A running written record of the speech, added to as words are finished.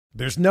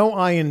There's no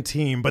I in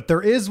team, but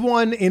there is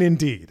one in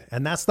Indeed,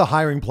 and that's the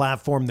hiring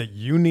platform that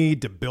you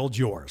need to build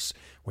yours.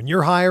 When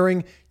you're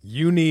hiring,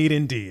 you need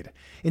Indeed.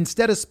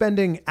 Instead of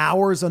spending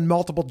hours on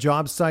multiple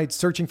job sites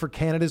searching for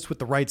candidates with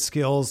the right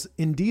skills,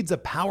 Indeed's a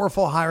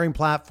powerful hiring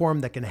platform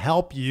that can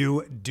help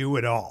you do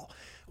it all.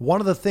 One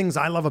of the things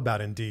I love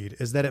about Indeed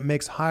is that it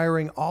makes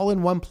hiring all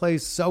in one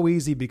place so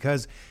easy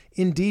because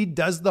Indeed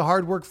does the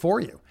hard work for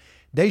you.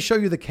 They show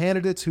you the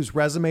candidates whose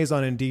resumes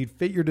on Indeed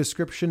fit your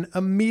description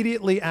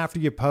immediately after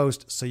you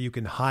post so you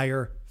can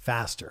hire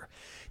faster.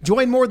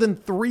 Join more than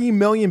 3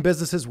 million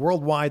businesses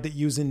worldwide that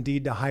use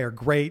Indeed to hire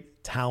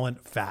great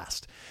talent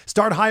fast.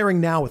 Start hiring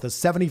now with a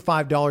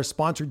 $75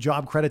 sponsored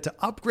job credit to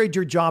upgrade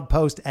your job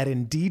post at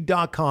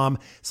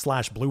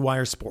Indeed.com/Blue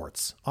Wire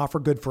Sports. Offer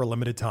good for a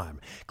limited time.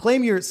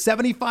 Claim your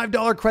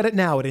 $75 credit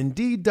now at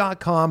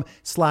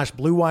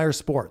Indeed.com/Blue Wire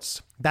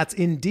Sports. That's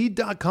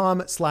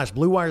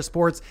Indeed.com/Blue Wire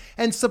Sports,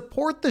 and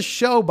support the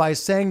show by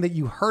saying that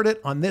you heard it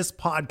on this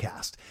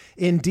podcast.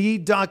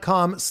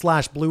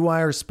 Indeed.com/Blue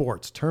Wire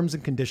Sports. Terms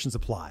and conditions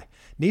apply.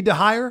 Need to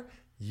hire?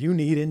 You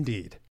need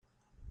Indeed.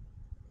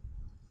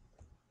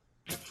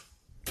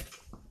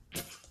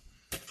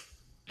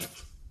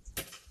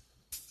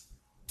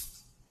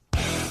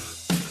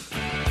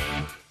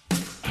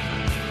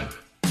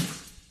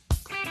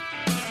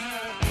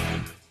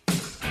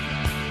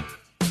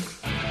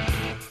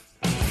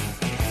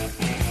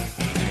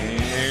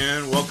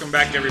 Welcome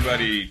back,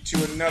 everybody,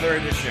 to another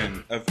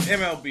edition of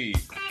MLB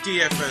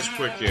DFS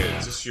Quick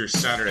Hits. This is your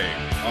Saturday,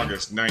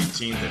 August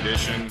 19th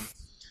edition.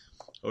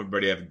 Hope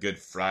everybody have a good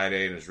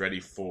Friday and is ready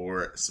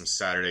for some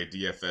Saturday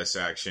DFS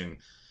action.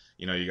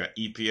 You know, you got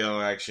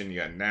EPL action, you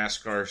got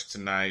NASCAR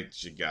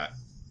tonight, you got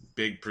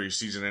big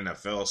preseason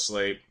NFL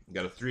slate, you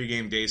got a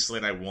 3-game day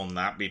slate I will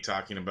not be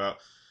talking about,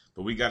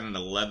 but we got an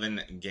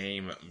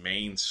 11-game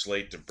main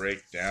slate to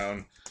break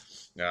down.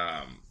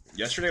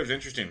 Yesterday was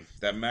interesting.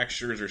 That Max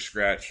Scherzer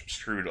scratch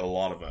screwed a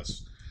lot of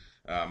us.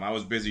 I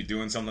was busy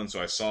doing something,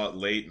 so I saw it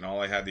late, and all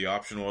I had the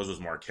option was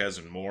Marquez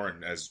and Moore,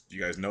 and as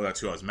you guys know, that's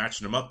who I was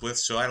matching them up with,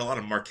 so I had a lot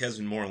of Marquez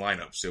and Moore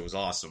lineups. It was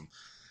awesome.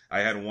 I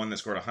had one that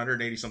scored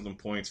 180-something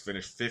points,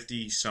 finished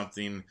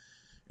 50-something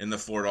in the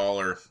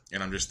 $4,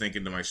 and I'm just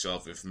thinking to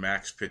myself, if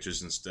Max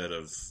pitches instead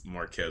of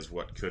Marquez,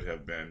 what could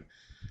have been?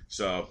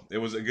 So it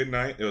was a good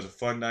night. It was a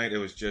fun night. It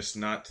was just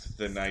not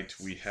the night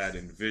we had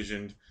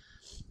envisioned.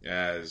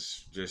 That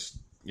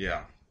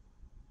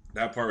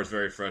part was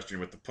very frustrating,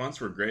 but the punts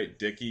were great.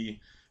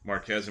 Dickey,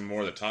 Marquez, and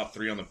Moore, the top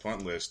 3 on the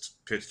punt list,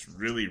 pitched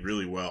really,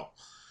 really well.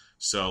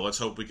 So let's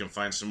hope we can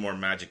find some more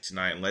magic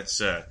tonight, and let's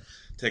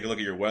take a look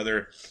at your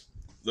weather.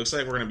 Looks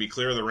like we're going to be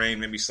clear of the rain,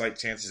 maybe slight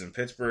chances in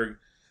Pittsburgh,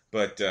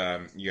 but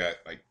you got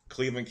like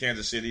Cleveland,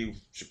 Kansas City,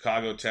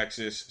 Chicago,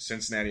 Texas,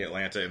 Cincinnati,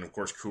 Atlanta, and of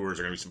course Coors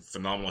are going to be some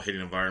phenomenal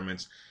hitting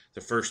environments.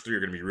 The first 3 are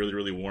going to be really,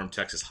 really warm.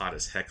 Texas hot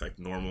as heck like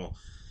normal.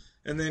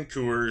 And then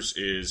Coors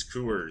is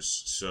Coors,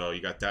 so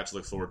you got that to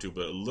look forward to.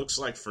 But it looks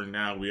like for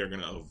now we are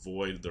going to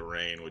avoid the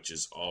rain, which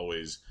is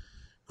always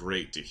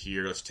great to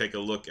hear. Let's take a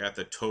look at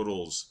the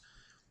totals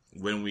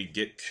when we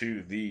get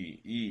to the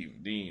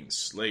evening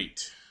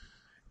slate.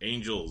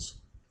 Angels,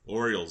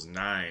 Orioles,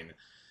 9.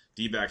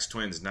 D-backs,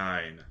 Twins,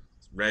 9.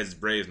 Reds,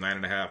 Braves,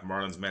 9.5.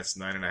 Marlins, Mets,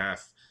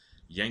 9.5.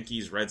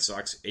 Yankees, Red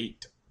Sox,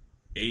 8.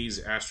 A's,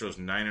 Astros,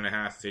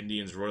 9.5.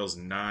 Indians, Royals,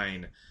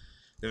 9.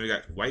 Then we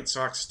got White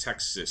Sox,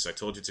 Texas. I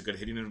told you it's a good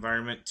hitting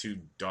environment.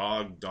 2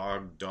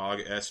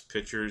 dog-S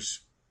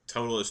pitchers.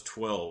 Total is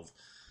 12.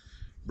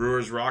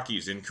 Brewers,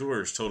 Rockies in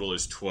Coors. Total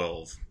is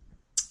 12.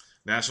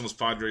 Nationals,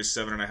 Padres,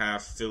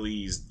 7.5.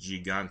 Phillies,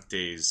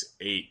 Gigantes,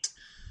 8.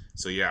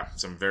 So yeah,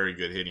 some very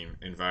good hitting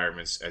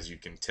environments, as you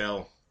can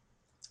tell.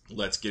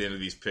 Let's get into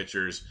these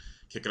pitchers.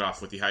 Kick it off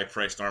with the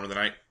high-priced arm of the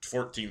night.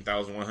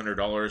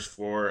 $14,100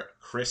 for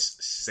Chris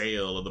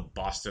Sale of the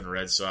Boston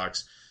Red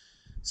Sox.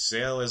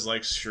 Sale is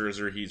like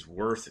Scherzer. He's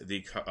worth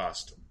the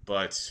cost,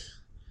 but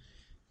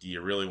do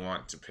you really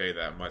want to pay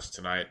that much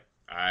tonight?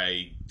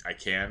 I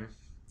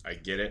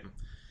get it.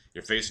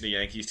 You're facing a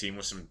Yankees team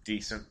with some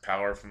decent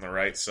power from the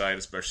right side,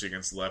 especially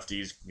against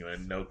lefties. You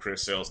know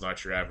Chris Sale's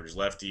not your average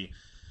lefty.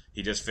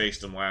 He just faced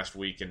them last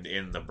weekend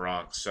in the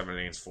Bronx. 7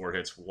 innings, 4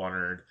 hits, 1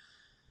 earned,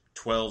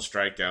 12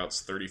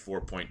 strikeouts,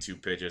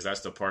 34.2 pitches.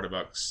 That's the part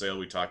about Sale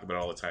we talk about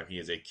all the time. He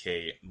is a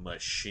K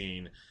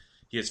machine.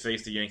 He has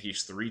faced the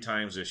Yankees 3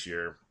 times this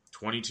year,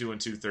 22 and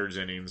 2/3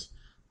 innings,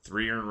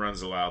 3 earned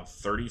runs allowed,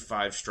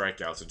 35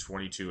 strikeouts in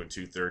 22 and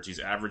 2/3. He's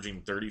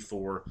averaging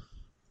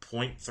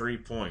 34.3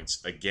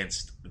 points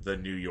against the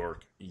New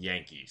York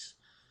Yankees.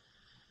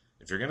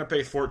 If you're going to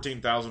pay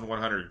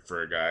 $14,100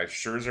 for a guy,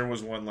 Scherzer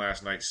was one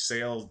last night.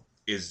 Sale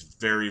is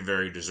very,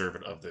 very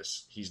deserving of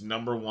this. He's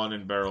number 1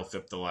 in barrel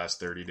FIP the last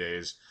 30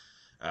 days.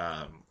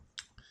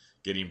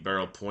 Getting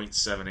barrel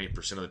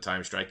 0.78% of the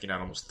time, striking out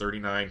almost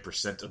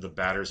 39% of the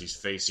batters he's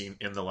facing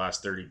in the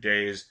last 30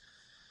 days.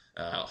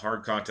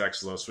 Hard contact,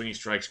 slow, swinging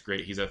strikes,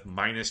 great. He's a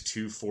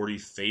 -240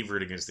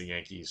 favorite against the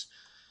Yankees.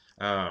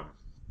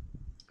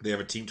 They have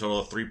a team total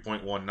of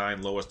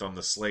 3.19, lowest on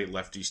the slate.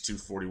 Lefties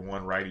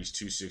 241, righties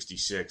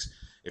 266.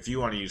 If you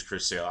want to use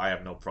Chris Sale, I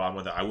have no problem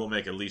with it. I will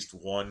make at least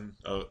one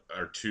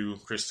or two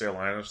Chris Sale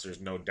lineups. There's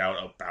no doubt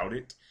about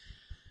it.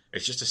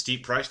 It's just a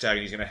steep price tag,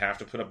 and he's going to have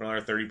to put up another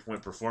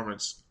 30-point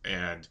performance,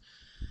 and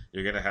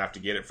you're going to have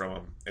to get it from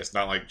him. It's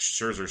not like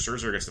Scherzer.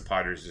 Scherzer against the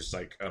Padres is just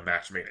like a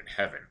match made in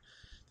heaven.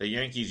 The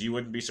Yankees, you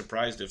wouldn't be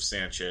surprised if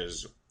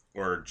Sanchez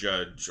or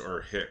Judge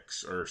or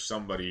Hicks or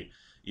somebody,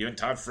 even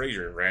Todd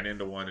Frazier, ran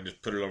into one and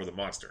just put it over the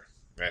monster.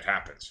 That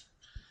happens.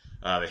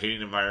 The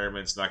hitting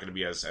environment's not going to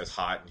be as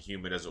hot and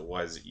humid as it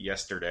was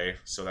yesterday,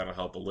 so that'll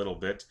help a little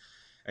bit.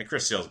 And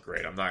Chris Sale's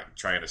great. I'm not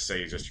trying to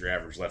say he's just your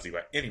average lefty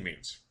by any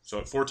means. So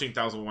at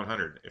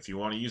 14,100, if you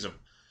want to use him,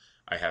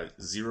 I have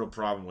zero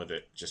problem with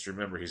it. Just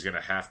remember, he's going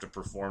to have to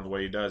perform the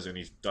way he does, and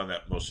he's done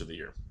that most of the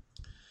year.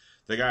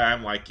 The guy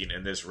I'm liking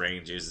in this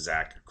range is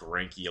Zach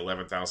Greinke,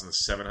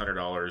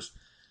 $11,700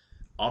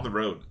 on the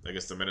road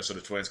against the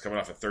Minnesota Twins, coming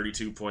off a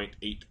 32.8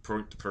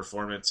 point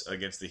performance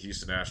against the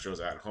Houston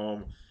Astros at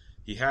home.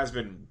 He has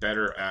been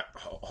better at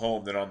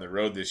home than on the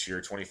road this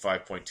year,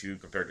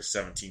 25.2 compared to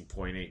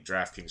 17.8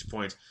 DraftKings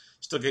points.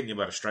 Still getting you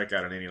about a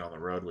strikeout an inning on the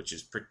road, which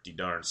is pretty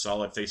darn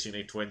solid facing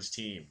a Twins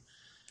team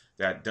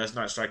that does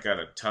not strike out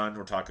a ton.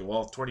 We're talking,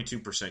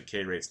 22%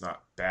 K rate's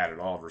not bad at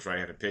all versus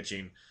right-handed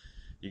pitching.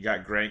 You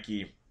got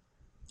Greinke,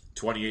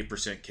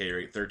 28% K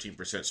rate,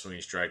 13%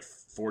 swinging strike,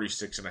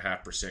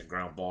 46.5%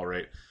 ground ball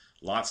rate.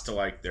 Lots to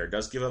like there.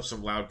 Does give up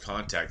some loud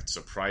contact,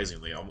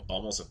 surprisingly,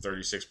 almost a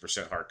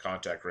 36% hard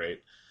contact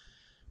rate.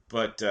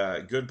 But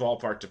good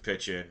ballpark to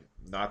pitch in.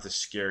 Not the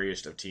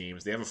scariest of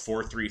teams. They have a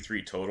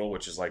 4.33 total,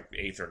 which is like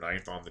 8th or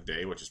 9th on the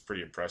day, which is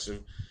pretty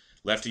impressive.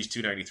 Lefties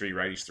 293,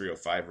 righties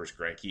 305 versus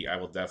Greinke. I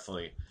will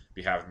definitely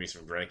be having me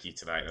some Greinke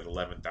tonight at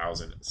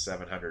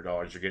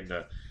 $11,700. You're getting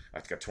a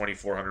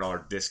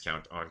 $2,400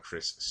 discount on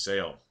Chris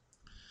Sale.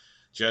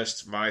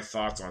 Just my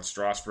thoughts on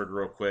Strasburg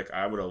real quick.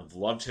 I would have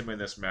loved him in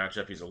this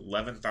matchup. He's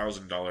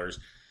 $11,000.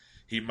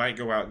 He might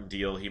go out and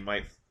deal. He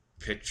might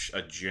pitch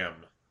a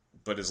gem.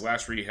 But his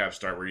last rehab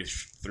start where he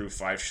threw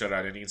 5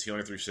 shutout innings, he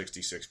only threw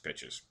 66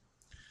 pitches.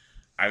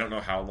 I don't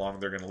know how long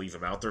they're going to leave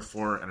him out there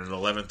for. And at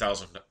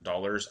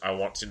 $11,000, I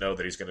want to know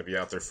that he's going to be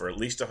out there for at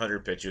least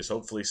 100 pitches,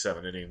 hopefully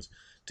 7 innings,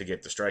 to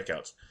get the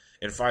strikeouts.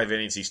 In 5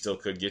 innings, he still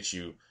could get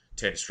you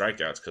 10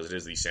 strikeouts because it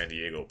is the San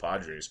Diego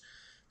Padres.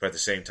 But at the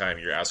same time,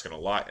 you're asking a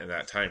lot in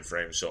that time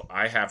frame. So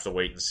I have to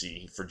wait and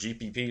see. For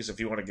GPPs,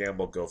 if you want to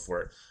gamble, go for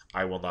it.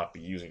 I will not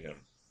be using him.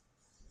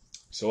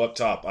 So up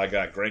top, I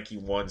got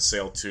Greinke 1,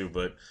 Sale 2,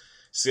 but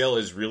Sale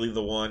is really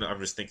the one. I'm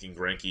just thinking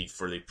Greinke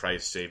for the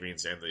price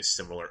savings and the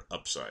similar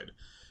upside.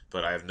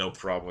 But I have no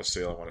problem with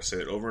Sale. I want to say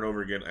it over and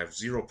over again. I have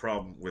zero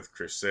problem with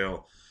Chris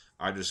Sale.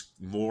 I'm just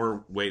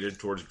more weighted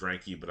towards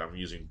Greinke, but I'm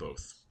using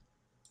both.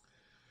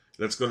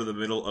 Let's go to the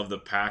middle of the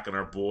pack on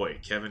our boy,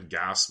 Kevin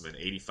Gausman,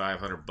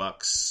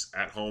 $8,500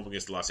 at home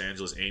against the Los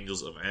Angeles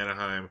Angels of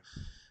Anaheim.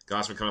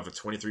 Gausman coming off a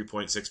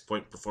 23.6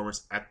 point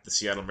performance at the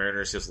Seattle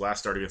Mariners. His last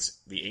start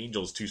against the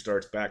Angels, 2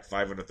 starts back,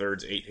 5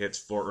 1/3, 8 hits,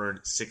 4 earned,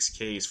 6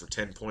 Ks for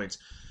 10 points.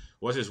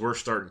 Was his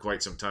worst start in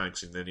quite some time,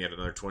 and then he had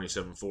another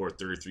 27-4,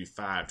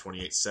 33-5,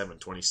 28-7,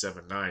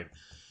 27-9.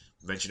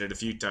 Mentioned it a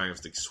few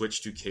times. The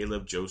switch to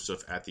Caleb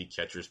Joseph at the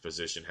catcher's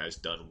position has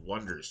done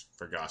wonders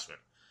for Gausman.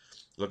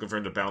 Looking for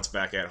him to bounce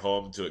back at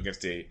home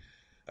against a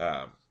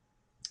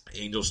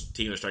Angels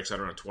team that strikes out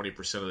around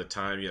 20% of the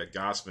time. You got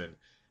Gausman.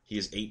 He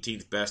is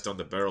 18th best on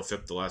the barrel,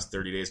 5th the last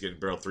 30 days, getting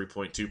barreled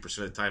 3.2%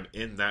 of the time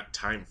in that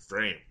time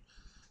frame.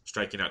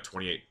 Striking out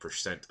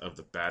 28% of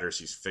the batters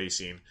he's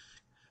facing.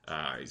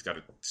 He's got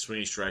a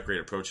swinging strike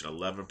rate approaching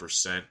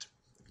 11%.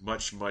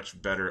 Much,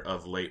 much better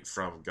of late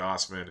from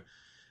Gausman.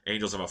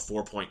 Angels have a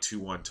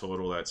 4.21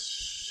 total.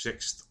 That's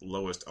 6th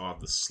lowest on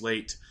the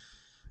slate.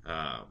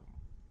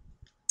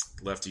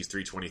 Lefties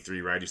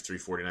 323, righties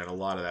 349. A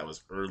lot of that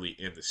was early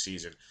in the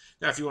season.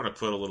 Now, if you want to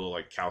put a little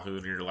like Calhoun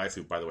in your life,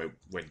 who, by the way,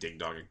 went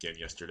ding-dong again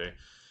yesterday,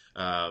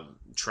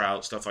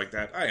 Trout, stuff like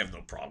that, I have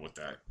no problem with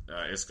that.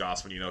 It's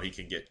Gausman. He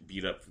can get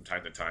beat up from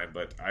time to time,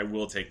 but I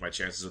will take my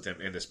chances with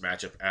him in this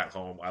matchup at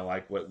home. I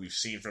like what we've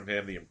seen from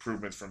him, the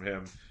improvements from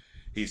him.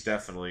 He's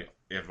definitely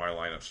in my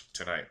lineups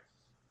tonight.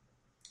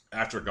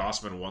 After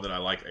Gausman, one that I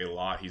like a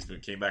lot,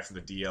 came back from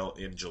the DL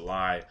in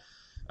July.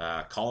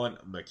 Colin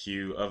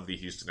McHugh of the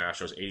Houston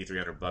Astros,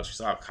 $8,300. We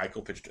saw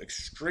Keuchel pitched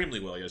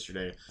extremely well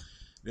yesterday.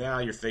 Now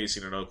you're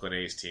facing an Oakland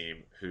A's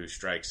team who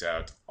strikes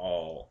out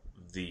all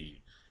the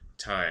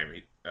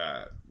time.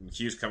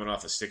 McHugh's coming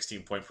off a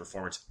 16-point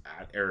performance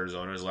at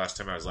Arizona. His last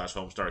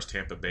home start was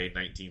Tampa Bay,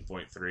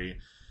 19.3. He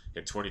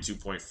had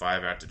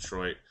 22.5 at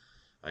Detroit.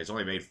 He's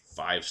only made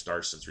 5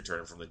 starts since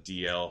returning from the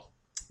DL.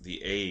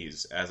 The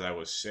A's, as I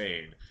was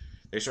saying,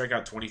 they strike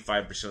out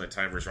 25% of the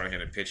time versus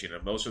right-handed pitching,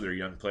 and most of their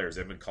young players,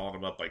 they've been calling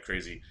them up like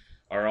crazy,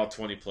 are all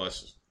 20+%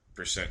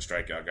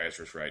 strikeout guys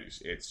versus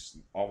righties. It's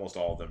almost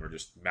all of them are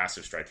just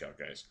massive strikeout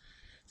guys.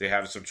 They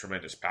have some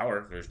tremendous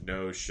power. There's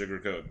no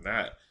sugarcoating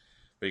that.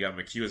 But you got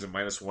McHugh as a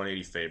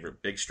 -180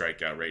 favorite, big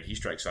strikeout rate. He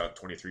strikes out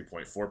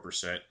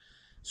 23.4%.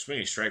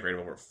 Swinging strike rate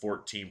of over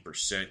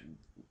 14%.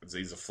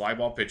 He's a fly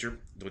ball pitcher,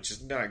 which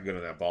is not good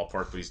in that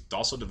ballpark, but he's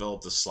also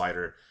developed a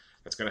slider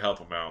That's going to help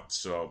him out.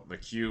 So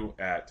McHugh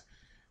at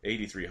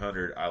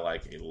 8,300, I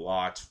like a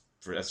lot,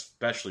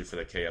 especially for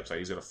the K upside.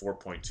 He's at a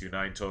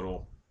 4.29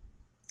 total.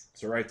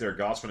 So right there,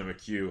 Gausman and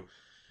McHugh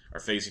are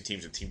facing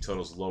teams with team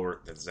totals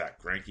lower than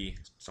Zach Greinke.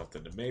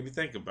 Something to maybe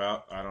think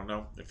about. I don't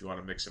know if you want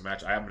to mix and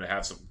match. I happen to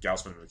have some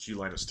Gausman and McHugh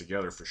lineups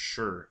together for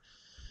sure.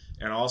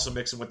 And I'll also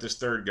mix him with this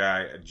third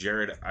guy,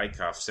 Jared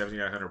Eichhoff,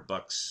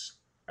 $7,900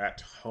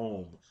 at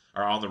home,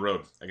 or on the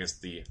road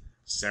against the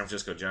San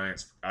Francisco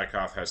Giants.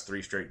 Eichhoff has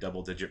 3 straight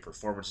double-digit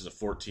performances of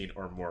 14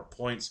 or more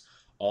points,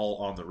 all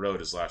on the road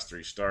his last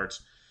 3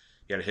 starts.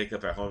 He had a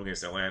hiccup at home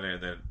against Atlanta,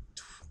 and then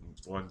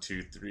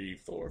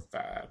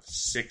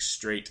 6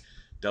 straight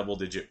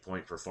double-digit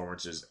point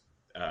performances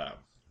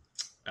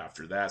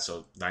after that.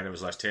 So 9 of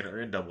his last 10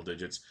 are in double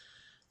digits.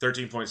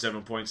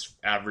 13.7 points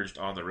averaged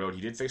on the road.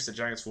 He did face the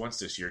Giants once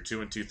this year. 2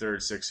 2/3,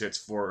 6 hits,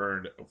 4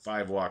 earned,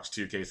 5 walks,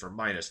 2 Ks for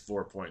minus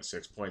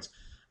 4.6 points.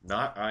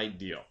 Not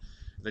ideal.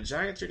 The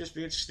Giants are just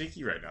being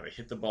sneaky right now. They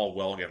hit the ball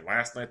well again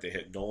last night. They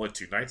hit Nola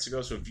 2 nights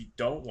ago. So if you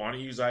don't want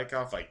to use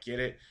Eichhoff, I get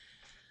it.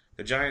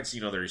 The Giants,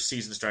 they're a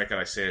season strikeout.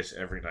 I say this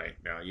every night.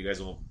 Now, you guys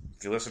will,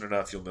 if you listen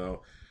enough, you'll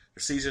know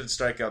their season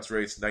strikeouts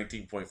rate's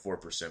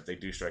 19.4%. They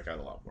do strike out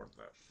a lot more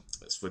than that.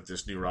 It's with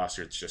this new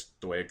roster, it's just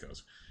the way it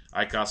goes.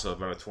 Eichhoff's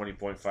about a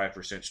 20.5%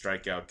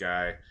 strikeout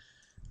guy.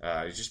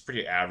 He's just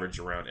pretty average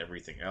around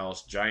everything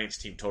else. Giants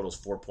team totals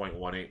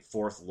 4.18,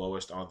 4th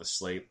lowest on the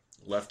slate.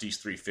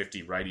 Lefties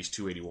 350, righties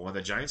 281.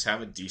 The Giants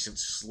have a decent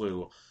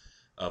slew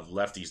of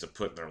lefties to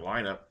put in their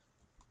lineup.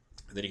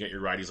 And then you got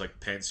your righties like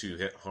Pence, who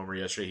hit homer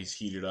yesterday. He's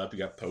heated up. You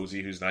got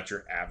Posey, who's not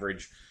your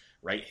average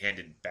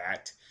right-handed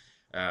bat.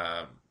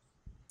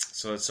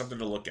 So it's something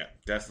to look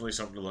at. Definitely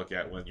something to look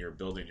at when you're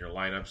building your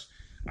lineups.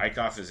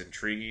 Eichhoff is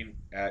intriguing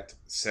at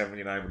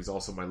 79, but he's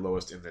also my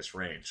lowest in this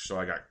range. So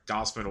I got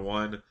Gausman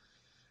 1,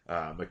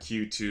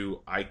 McHugh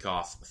 2,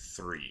 Eichhoff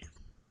 3.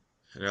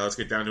 Now let's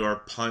get down to our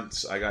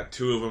punts. I got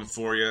 2 of them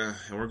for you,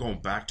 and we're going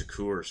back to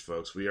Coors,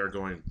 folks. We are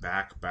going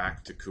back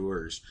to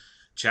Coors.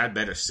 Chad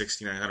Bettis,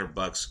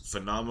 $6,900.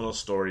 Phenomenal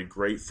story.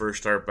 Great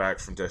first start back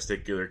from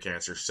testicular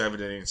cancer. 7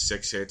 innings,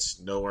 6 hits,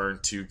 no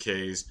earned, 2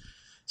 Ks,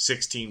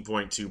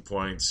 16.2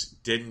 points.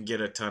 Didn't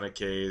get a ton of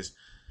Ks.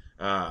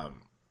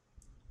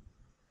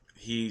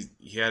 He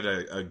had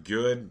a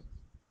good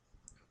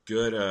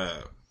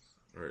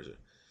where is it?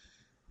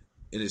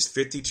 In his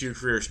 52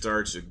 career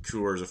starts at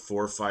Coors, a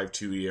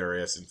 4.52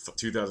 ERA in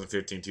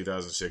 2015,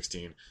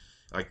 2016.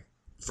 Like,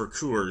 for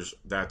Coors,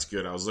 that's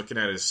good. I was looking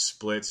at his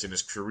splits in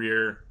his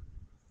career.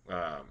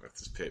 If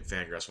this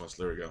Fangraphs wants,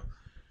 there we go.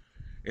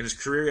 In his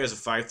career, he has a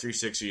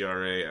 5.36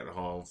 ERA at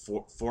home,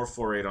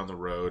 4.48 on the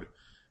road.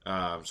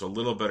 So a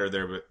little better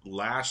there. But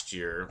last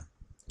year,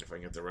 if I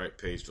can get the right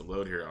page to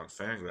load here on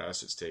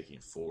Fangraphs, it's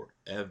taking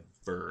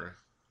forever.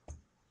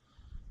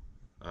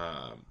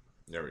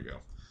 There we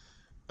go.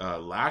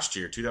 Last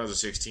year,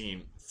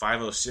 2016,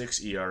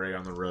 5.06 ERA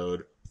on the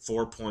road,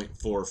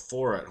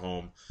 4.44 at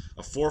home.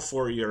 A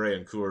 4.4 ERA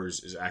in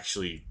Coors is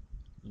actually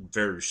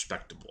very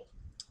respectable.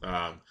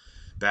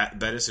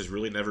 Bettis has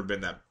really never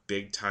been that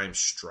big-time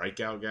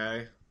strikeout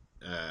guy,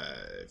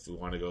 if we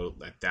want to go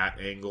at that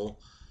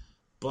angle.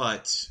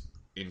 But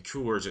in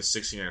Coors at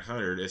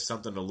 6,900, it's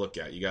something to look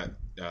at. You got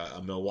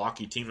a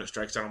Milwaukee team that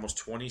strikes out almost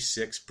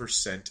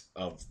 26%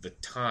 of the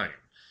time.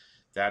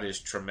 That is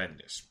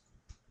tremendous.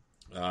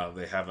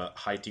 They have a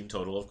high team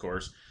total, of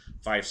course,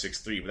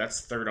 563, but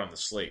that's 3rd on the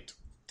slate.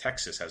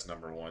 Texas has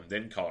number 1,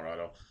 then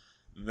Colorado,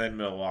 then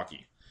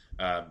Milwaukee.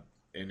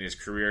 In his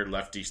career,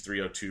 lefties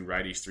 302,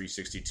 righties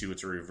 362.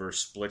 It's a reverse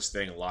splits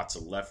thing. Lots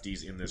of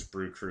lefties in this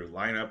Brew Crew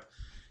lineup.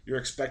 You're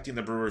expecting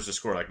the Brewers to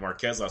score. Like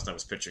Marquez last night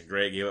was pitching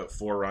great. Gave up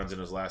 4 runs in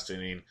his last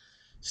inning.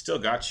 Still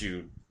got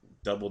you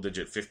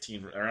double-digit,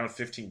 around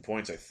 15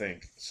 points, I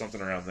think.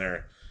 Something around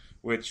there.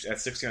 Which, at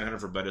 6,900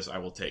 for Bettis, I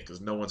will take,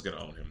 because no one's going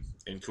to own him.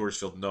 In Coors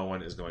Field, no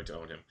one is going to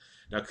own him.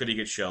 Now, could he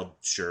get shelled?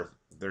 Sure.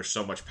 There's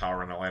so much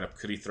power in the lineup.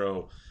 Could he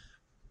throw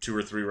 2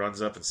 or 3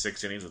 runs up in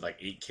 6 innings with like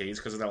 8 Ks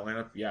because of that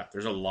lineup? Yeah,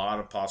 there's a lot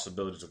of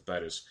possibilities with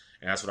Bettis,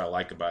 and that's what I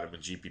like about him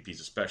in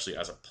GPPs, especially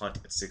as a punt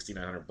at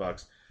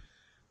 $6,900.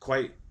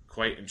 Quite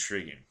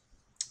intriguing.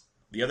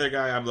 The other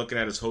guy I'm looking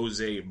at is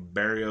Jose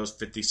Barrios,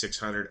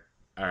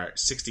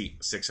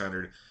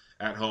 6,600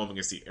 at home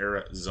against the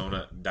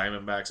Arizona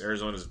Diamondbacks.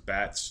 Arizona's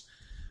bats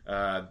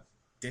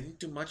didn't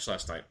do much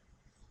last night.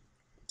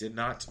 Did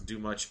not do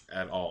much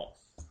at all.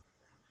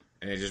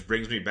 And it just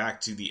brings me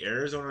back to the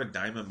Arizona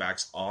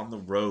Diamondbacks on the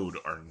road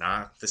are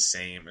not the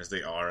same as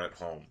they are at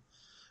home.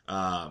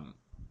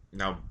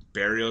 Now,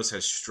 Barrios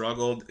has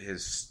struggled.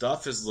 His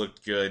stuff has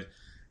looked good.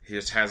 He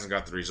just hasn't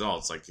got the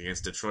results. Like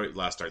against Detroit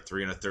last start,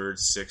 3 1/3,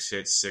 6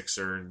 hits, 6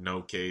 earned,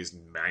 no Ks,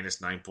 minus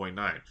 9.9.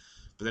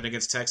 But then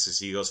against Texas,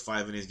 he goes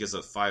 5 innings, gives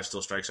up 5,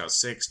 still strikes out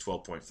 6,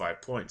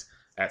 12.5 points.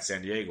 At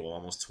San Diego,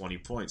 almost 20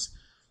 points.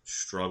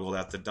 Struggled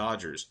at the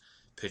Dodgers.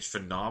 Pitched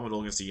phenomenal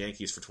against the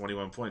Yankees for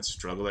 21 points.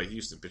 Struggled at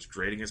Houston. Pitched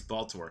great against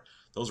Baltimore.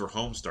 Those were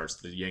home starts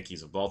to the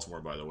Yankees of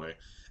Baltimore, by the way.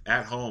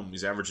 At home,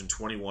 he's averaging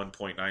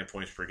 21.9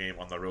 points per game.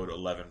 On the road,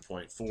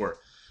 11.4.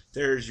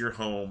 There's your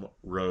home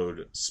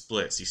road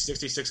splits. He's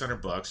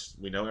 $6,600.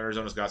 We know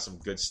Arizona's got some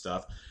good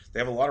stuff. They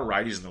have a lot of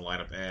righties in the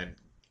lineup, and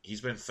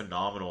he's been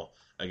phenomenal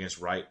against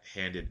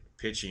right-handed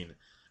pitching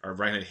or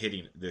right-handed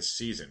hitting this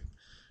season,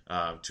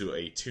 to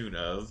a tune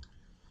of.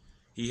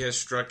 He has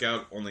struck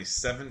out only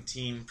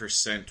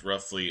 17%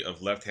 roughly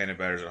of left-handed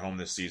batters at home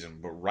this season,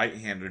 but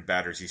right-handed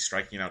batters he's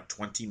striking out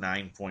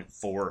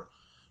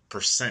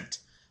 29.4%.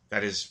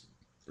 That is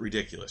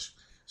ridiculous.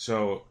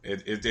 So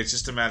it's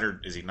just a matter,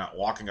 is he not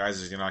walking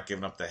guys? Is he not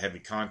giving up the heavy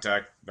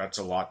contact? That's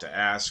a lot to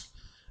ask.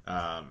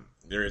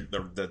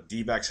 The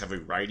D-backs have a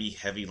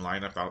righty-heavy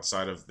lineup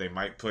outside of, they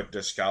might put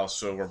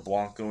Descalso or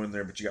Blanco in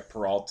there, but you got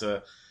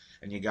Peralta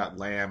and you got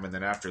Lamb, and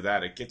then after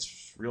that it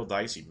gets real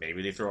dicey.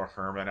 Maybe they throw a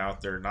Herman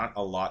out there. Not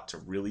a lot to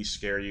really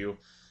scare you.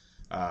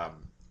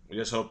 We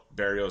just hope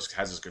Berrios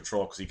has his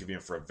control because he could be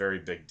in for a very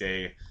big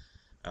day.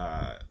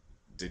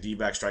 The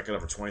D-backs strike out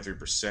over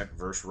 23%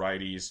 versus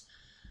righties.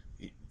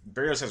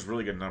 Berrios has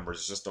really good numbers.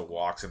 It's just the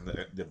walks and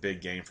the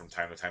big game from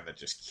time to time that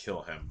just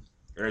kill him.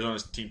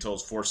 Arizona's team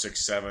totals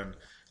 467,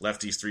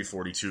 lefties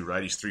 342,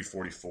 righties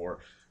 344.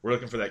 We're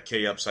looking for that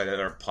K upside at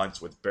our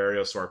punts with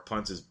Berrios. So our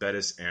punts is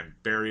Bettis and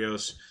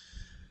Berrios.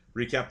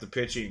 Recap the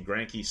pitching: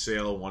 Greinke,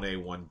 Sale,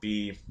 1A,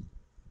 1B.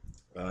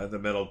 In the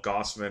middle,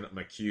 Gossman,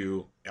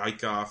 McHugh,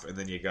 Eichhoff, and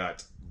then you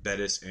got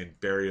Bettis and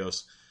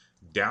Berrios.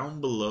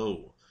 Down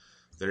below,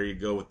 there you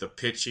go with the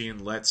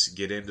pitching. Let's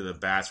get into the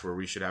bats where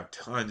we should have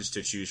tons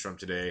to choose from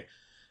today.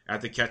 At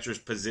the catcher's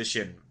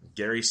position,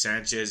 Gary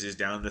Sanchez is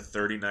down to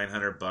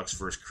 $3,900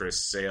 versus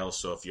Chris Sale.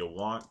 So if you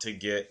want to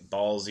get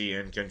ballsy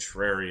and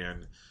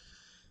contrarian,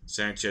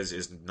 Sanchez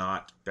is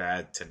not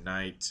bad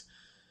tonight.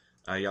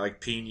 You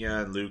like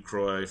Pena and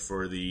Lucroy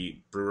for the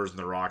Brewers and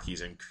the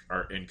Rockies in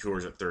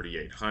Coors at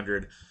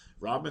 $3,800.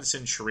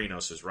 Robinson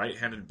Chirinos is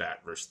right-handed bat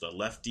versus the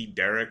lefty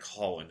Derek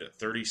Holland at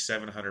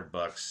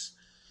 $3,700.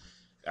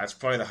 That's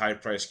probably the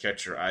high-priced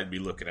catcher I'd be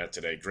looking at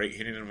today. Great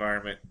hitting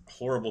environment,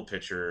 horrible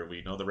pitcher.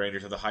 We know the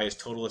Rangers have the highest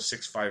total of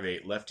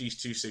 658, lefties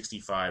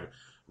 265,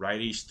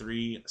 righties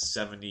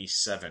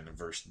 377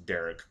 versus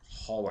Derek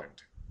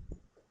Holland.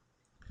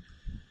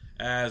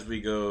 As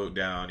we go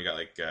down, you got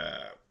like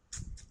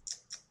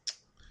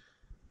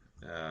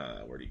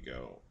where'd he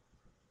go?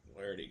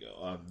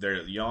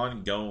 There,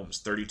 Yan Gomes,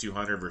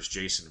 3,200 versus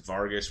Jason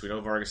Vargas. We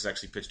know Vargas has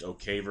actually pitched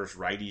okay versus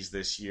righties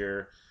this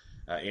year.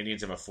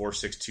 Indians have a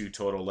 462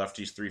 total,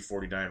 lefties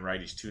 349,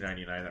 righties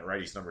 299. That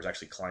righties number's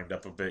actually climbed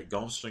up a bit.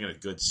 Gomes swinging a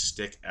good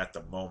stick at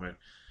the moment,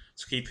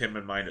 so keep him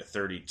in mind at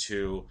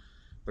 32.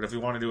 But if we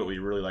want to do what we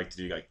really like to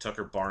do, like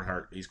Tucker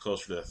Barnhart, he's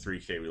closer to the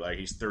 3K we like.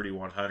 He's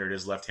 3,100.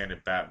 His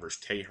left-handed bat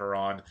versus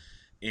Teheran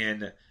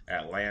in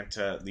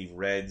Atlanta. The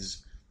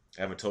Reds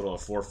have a total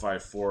of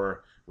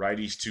 454,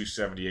 righties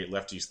 278,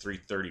 lefties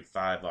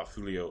 335 off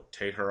Julio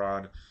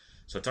Teheran.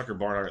 So Tucker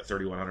Barnhart at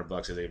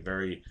 $3,100 is a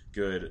very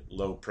good,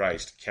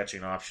 low-priced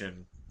catching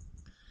option.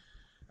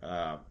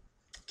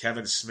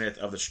 Kevin Smith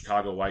of the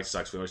Chicago White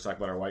Sox. We always talk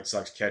about our White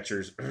Sox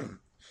catchers.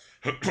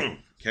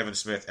 Kevin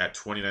Smith at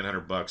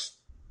 $2,900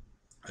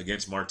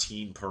 against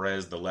Martin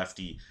Perez, the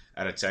lefty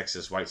out of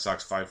Texas. White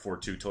Sox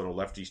 542 total,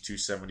 lefties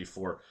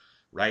 274,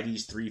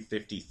 righties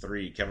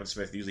 353. Kevin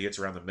Smith usually hits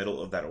around the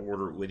middle of that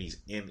order when he's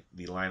in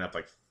the lineup,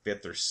 like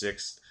 5th or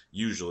 6th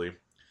usually.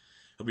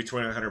 He'll be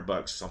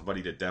 $2,900.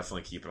 Somebody to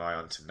definitely keep an eye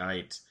on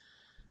tonight.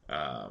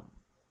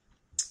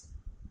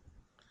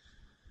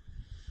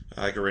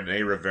 Like a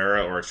Rene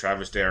Rivera or a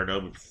Travis d'Arnaud,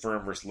 but prefer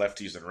him versus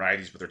lefties and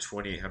righties, but they're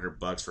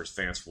 $2,800 versus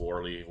Vance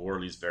Worley.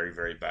 Worley's very,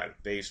 very bad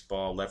at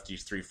baseball.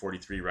 Lefties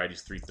 343,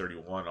 righties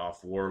 331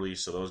 off Worley,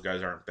 so those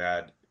guys aren't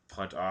bad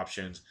punt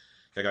options.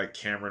 I got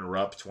Cameron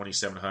Rupp,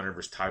 $2,700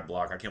 versus Ty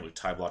Block. I can't believe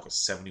Ty Block was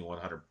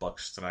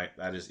 $7,100 tonight.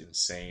 That is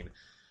insane.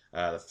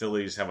 The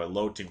Phillies have a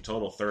low team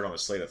total, third on the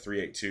slate at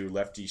 382,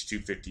 lefties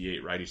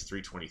 258, righties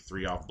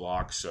 323 off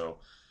Block. So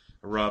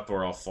Rupp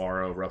or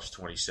Alfaro, Rupp's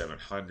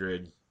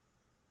 2,700.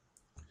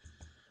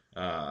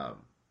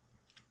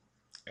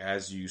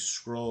 As you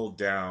scroll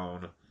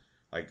down,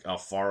 like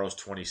Alfaro's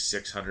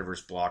 2,600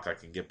 versus Block, I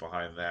can get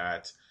behind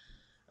that.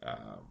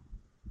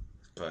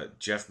 But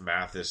Jeff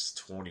Mathis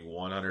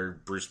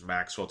 2,100, Bruce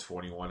Maxwell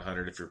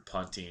 2,100 if you're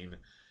punting.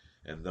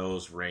 And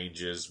those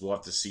ranges, we'll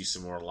have to see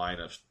some more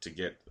lineups to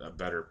get a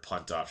better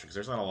punt option because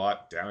there's not a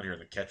lot down here in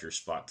the catcher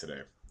spot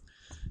today.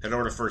 Head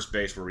over to first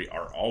base where we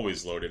are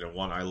always loaded, and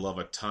one I love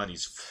a ton.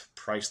 He's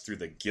priced through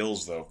the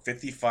gills though,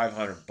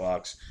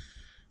 $5,500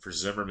 for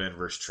Zimmerman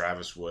versus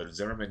Travis Wood.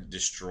 Zimmerman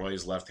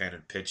destroys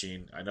left-handed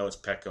pitching. I know it's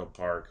Petco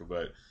Park,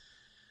 but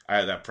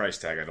that price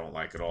tag I don't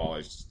like at all.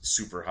 It's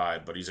super high,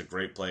 but he's a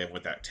great play, and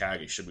with that tag,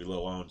 he should be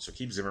low owned. So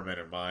keep Zimmerman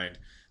in mind.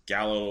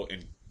 Gallo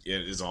and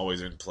it is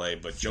always in play,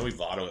 but Joey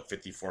Votto at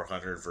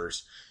 5,400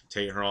 versus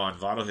Teheran.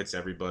 Votto hits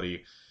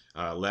everybody.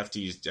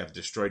 Lefties have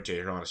destroyed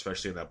Teheran,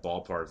 especially in that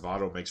ballpark.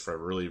 Votto makes for a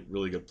really,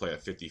 really good play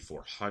at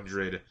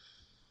 5,400.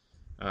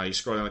 You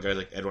scroll down the guys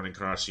like Edwin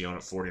Encarnacion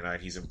at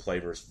 49. He's in play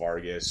versus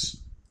Vargas.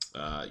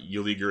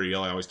 Yuli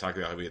Gurriel, I always talk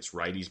about how he hits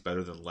righties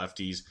better than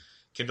lefties.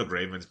 Kendall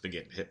Graveman's been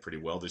getting hit pretty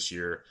well this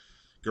year.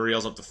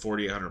 Gurriel's up to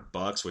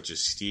 $4,800, which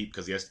is steep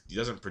because he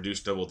doesn't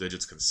produce double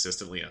digits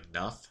consistently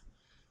enough.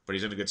 But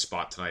he's in a good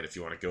spot tonight if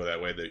you want to go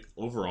that way.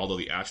 Overall, though,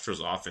 the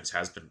Astros offense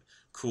has been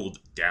cooled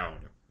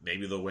down.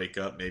 Maybe they'll wake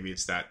up. Maybe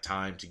it's that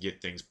time to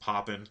get things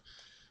popping.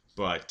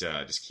 But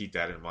just keep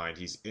that in mind.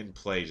 He's in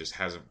play, just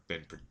hasn't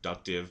been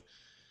productive.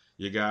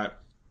 You got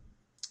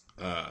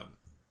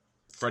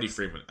Freddie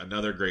Freeman,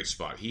 another great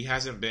spot. He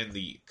hasn't been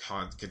the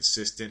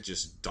consistent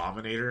just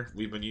dominator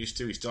we've been used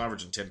to. He's still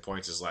averaging 10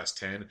 points his last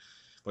 10.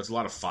 But it's a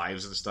lot of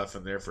fives and stuff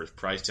in there for his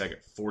price tag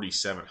at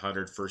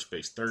 $4,700, first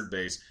base, third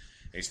base.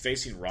 And he's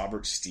facing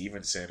Robert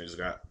Stevenson, who's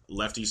got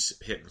lefties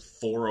hitting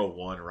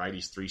 401,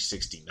 righties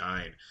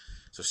 369.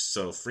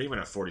 So Freeman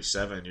at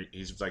 47,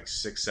 he's like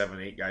 6, 7,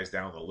 8 guys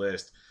down the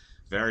list.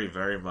 Very,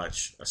 very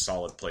much a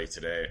solid play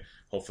today.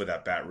 Hopefully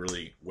that bat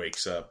really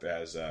wakes up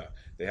as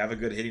they have a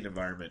good hitting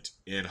environment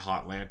in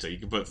Hotlanta. You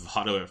can put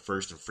Votto at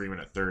first and Freeman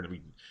at third. I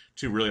mean,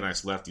 two really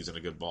nice lefties in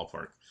a good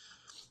ballpark.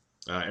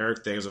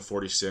 Eric Thames at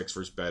 46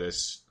 versus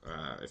Bettis.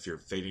 If you're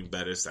fading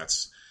Bettis,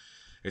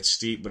 it's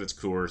steep, but it's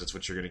Coors. That's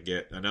what you're going to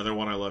get. Another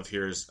one I love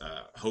here is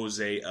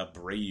Jose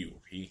Abreu.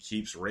 He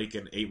keeps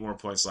raking 8 more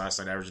points last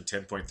night, averaging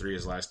 10.3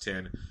 his last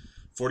 10.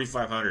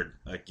 4,500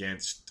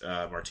 against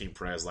Martin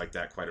Perez, like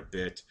that quite a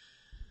bit.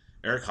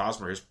 Eric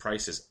Hosmer, his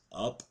price is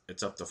up.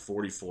 It's up to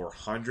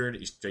 4,400.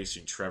 He's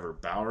facing Trevor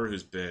Bauer,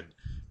 who's been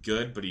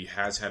good, but he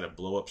has had a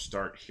blow-up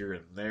start here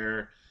and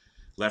there.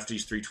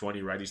 Lefties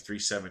 320, righties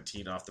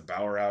 317 off the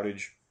Bauer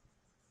outage.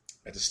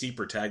 That's a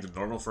steeper tag than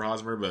normal for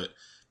Hosmer, but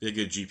be a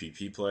good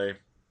GPP play.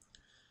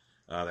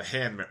 The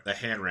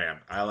hand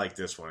ram, I like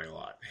this one a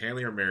lot.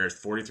 Hanley Ramirez,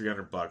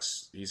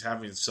 $4,300. He's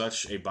having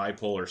such a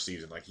bipolar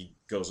season. Like, he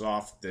goes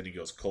off, then he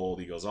goes cold.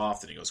 He goes off,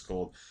 then he goes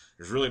cold.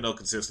 There's really no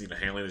consistency to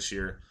Hanley this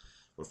year.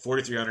 With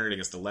 4,300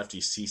 against the lefty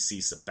CC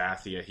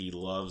Sabathia, he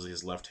loves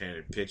his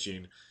left-handed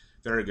pitching.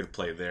 Very good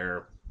play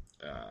there.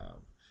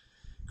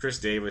 Chris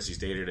Davis, he's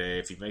day-to-day.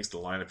 If he makes the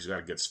lineup, he's got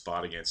a good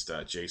spot against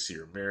J.C.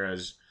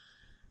 Ramirez.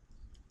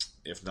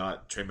 If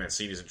not, Trey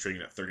Mancini's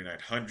intriguing at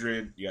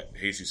 3,900. You got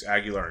Jesus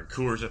Aguilar and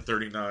Coors at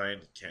 39.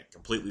 Can't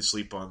completely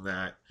sleep on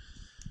that.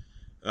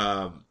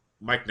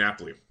 Mike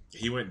Napoli.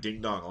 He went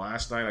ding-dong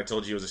last night. I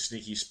told you it was a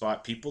sneaky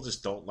spot. People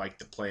just don't like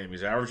to play him.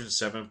 He's averaging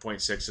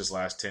 7.6 his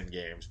last 10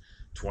 games.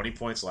 20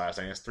 points last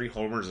night. He has 3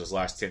 homers his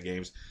last 10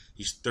 games.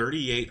 He's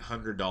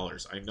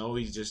 $3,800. I know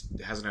he just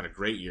hasn't had a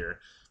great year,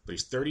 but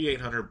he's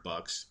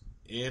 $3,800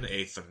 in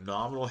a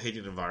phenomenal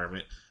hitting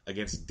environment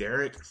against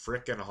Derek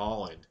frickin'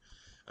 Holland.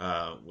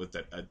 With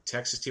a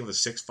Texas team with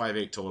a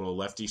 6.58 total,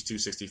 lefties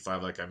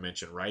 265, like I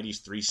mentioned,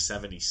 righties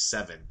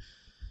 377.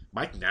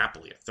 Mike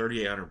Napoli at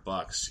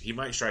 $3,800. He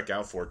might strike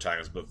out 4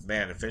 times, but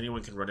man, if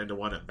anyone can run into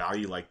one at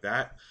value like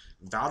that,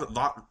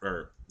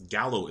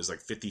 Gallo is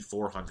like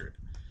 $5,400.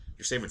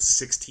 You're saving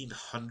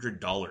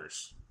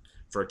 $1,600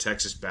 for a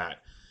Texas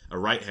bat, a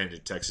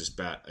right-handed Texas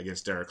bat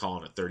against Derek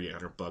Holland at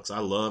 $3,800. I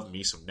love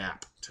me some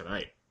Nap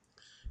tonight.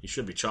 He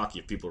should be chalky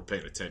if people are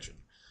paying attention.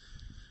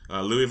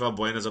 Louis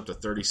Valbuena's up to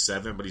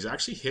 37, but he's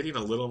actually hitting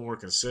a little more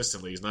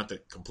consistently. He's not the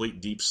complete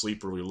deep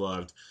sleeper we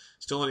loved.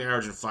 Still only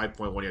averaging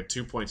 5.1. He had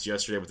 2 points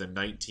yesterday with a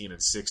 19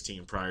 and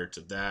 16 prior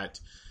to that.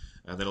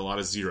 And then a lot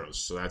of zeros.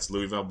 So that's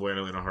Louis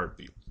Valbuena in a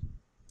heartbeat.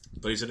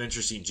 But he's an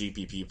interesting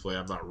GPP play.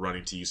 I'm not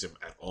running to use him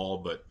at all,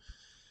 but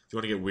if you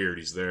want to get weird,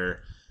 he's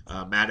there.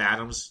 Matt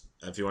Adams,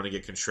 if you want to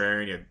get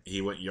contrarian,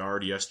 he went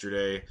yard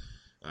yesterday.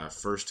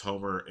 First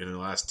homer in the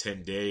last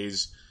 10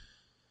 days.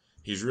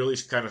 He's really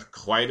kind of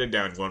quieted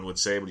down, one would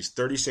say, but he's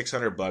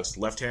 $3,600.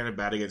 Left-handed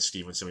bat against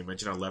Stevenson. We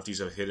mentioned how lefties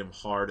have hit him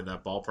hard, and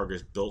that ballpark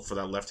is built for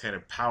that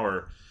left-handed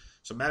power.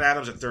 So Matt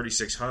Adams at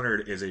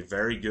 $3,600 is a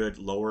very good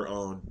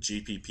lower-owned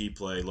GPP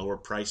play,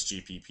 lower-price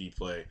GPP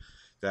play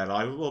that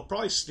I will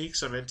probably sneak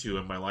some into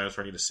in my lineups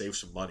where I need to save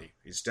some money.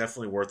 It's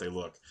definitely worth a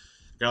look.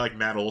 A guy like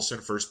Matt Olson,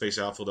 first base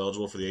outfield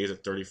eligible for the A's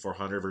at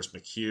 $3,400 versus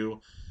McHugh.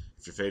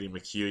 If you're fading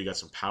McHugh, you got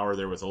some power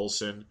there with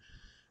Olson.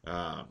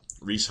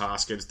 Rhys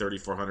Hoskins,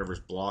 $3,400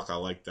 versus Block. I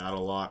like that a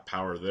lot.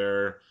 Power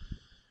there.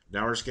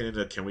 Now we're just getting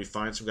into, can we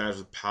find some guys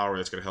with power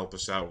that's going to help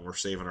us out when we're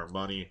saving our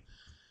money?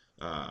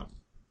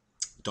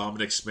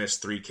 Dominic Smith's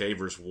 $3K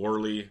versus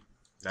Worley.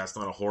 That's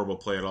not a horrible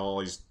play at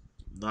all. He's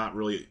not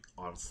really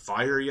on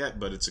fire yet,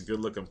 but it's a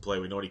good-looking play.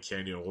 We know what he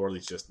can do, and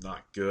Worley's just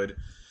not good.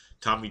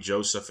 Tommy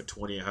Joseph at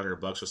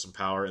 $2,800 with some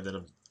power. And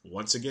then,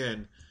 once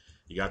again,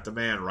 you got the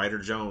man, Ryder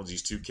Jones.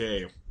 He's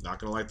 2K. Not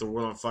going to light the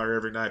world on fire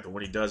every night, but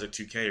when he does at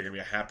 2K, you're going to be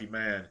a happy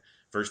man.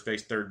 First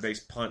base, third base,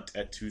 punt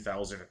at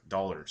 $2,000.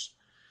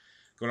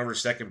 Going over to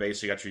second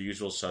base, you got your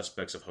usual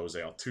suspects of Jose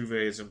Altuve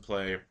is in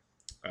play.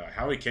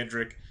 Howie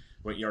Kendrick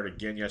went yard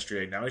again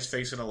yesterday. Now he's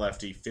facing a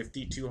lefty.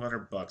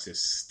 $5,200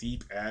 is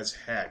steep as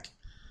heck,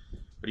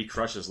 but he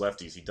crushes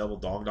lefties. He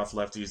double-donged off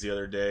lefties the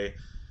other day.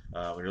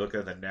 When you're looking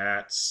at the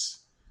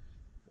Nats,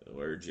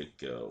 where'd you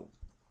go?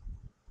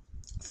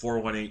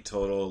 418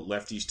 total,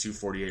 lefties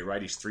 248,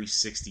 righties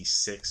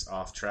 366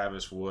 off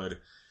Travis Wood.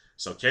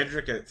 So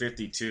Kendrick at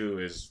 52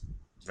 is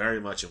very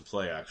much in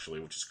play, actually,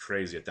 which is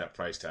crazy at that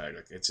price tag.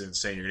 Like, it's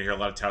insane. You're going to hear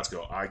a lot of touts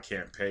go, I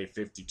can't pay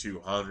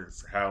 $5,200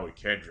 for Howie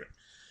Kendrick.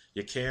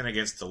 You can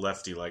against the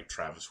lefty like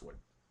Travis Wood.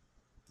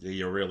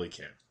 You really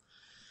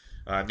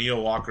can.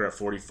 Neil Walker at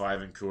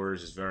 45 in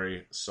Coors is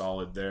very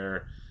solid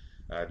there.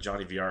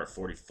 Johnny VR at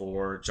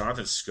 44.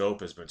 Jonathan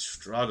Scope has been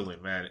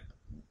struggling, man.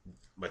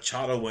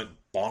 Machado went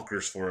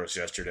bonkers for us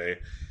yesterday.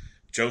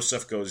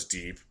 Joseph goes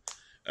deep.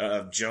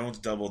 Jones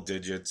double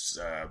digits.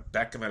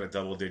 Beckham had a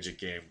double digit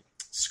game.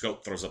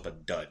 Scope throws up a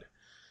dud.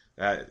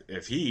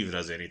 If he even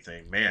does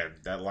anything, man,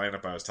 that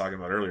lineup I was talking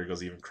about earlier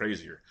goes even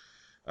crazier.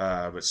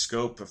 But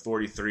Scope at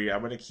 43, I'm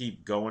going to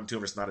keep going to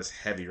him. It's not as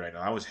heavy right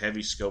now. I was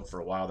heavy Scope for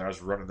a while there. I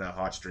was running that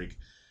hot streak.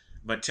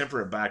 But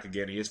temper it back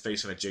again. He is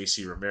facing a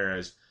JC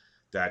Ramirez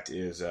that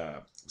is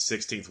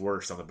 16th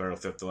worst on the barrel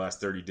fifth the last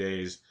 30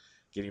 days.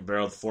 Getting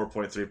barreled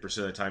 4.3%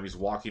 of the time. He's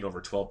walking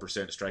over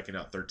 12%, striking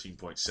out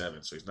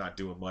 13.7%. So he's not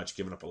doing much,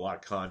 giving up a lot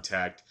of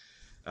contact.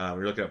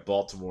 We're looking at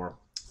Baltimore,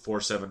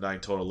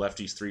 479 total.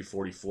 Lefties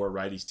 344,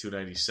 righties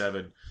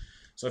 297.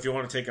 So if you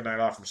want to take a night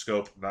off from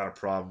Scope, not a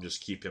problem.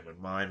 Just keep him in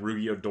mind.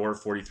 Rubio Odor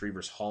 43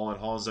 versus Holland.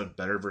 Holland's done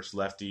better versus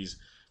lefties.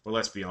 But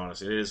let's be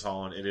honest, it is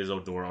Holland, it is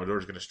Odor.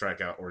 Odor's going to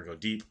strike out or go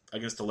deep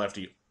against the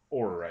lefty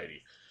or a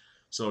righty.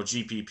 So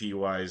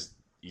GPP-wise,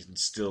 he's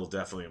still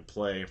definitely in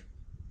play.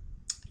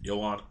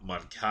 Yohan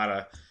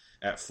Moncada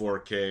at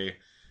 4K.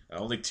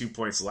 Only 2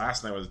 points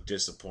last night was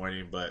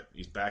disappointing, but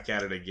he's back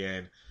at it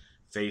again,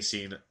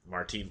 facing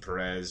Martin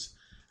Perez.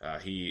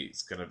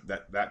 He's gonna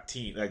that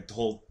team, that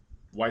whole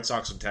White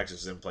Sox and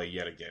Texas is in play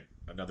yet again.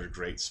 Another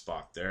great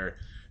spot there.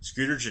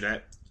 Scooter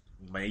Gennett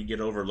may get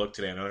overlooked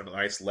today. Another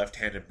nice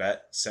left-handed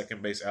bet.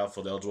 Second base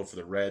outfield eligible for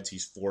the Reds.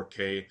 He's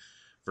 4K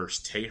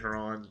versus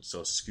Teheran.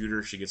 So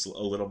Scooter, she gets a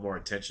little more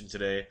attention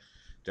today.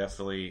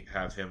 Definitely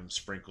have him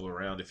sprinkle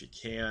around if you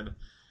can.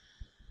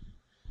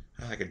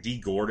 Like a D.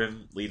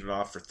 Gordon leading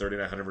off for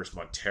 3,900 versus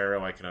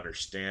Montero, I can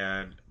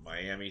understand.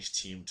 Miami's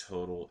team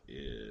total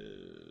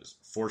is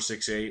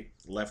 468.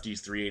 Lefties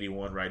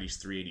 381,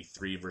 righties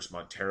 383 versus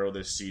Montero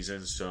this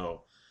season.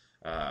 So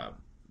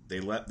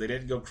they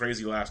didn't go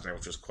crazy last night,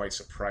 which was quite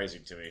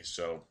surprising to me.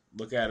 So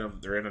look at them;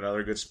 they're in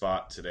another good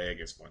spot today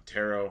against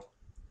Montero.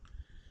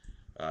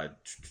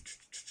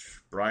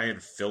 Brandon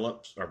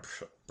Phillips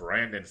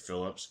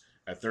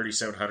at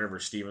 3,700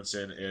 versus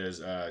Stevenson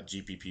is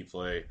GPP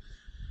play.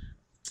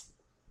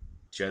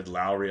 Jed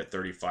Lowry at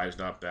 35 is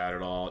not bad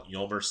at all.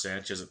 Yolmer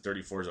Sanchez at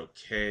 34 is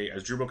okay.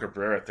 As Drupal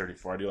Cabrera at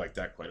 34, I do like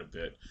that quite a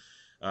bit.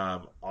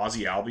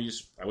 Ozzy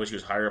Albies, I wish he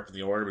was higher up in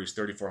the order, but he's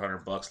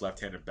 $3,400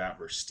 left-handed bat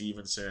versus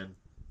Stevenson.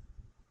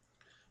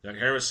 Young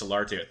Harris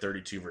Solarte at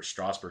 32 versus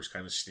Strasburg is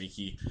kind of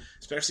sneaky,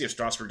 especially if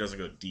Strasburg doesn't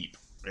go deep.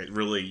 You're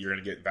going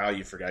to get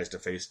value for guys to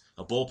face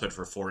a bullpen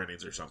for 4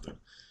 innings or something.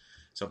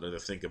 Something to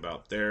think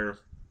about there.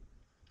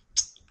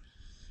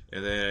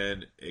 And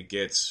then it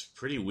gets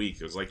pretty weak.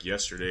 It was like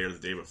yesterday or the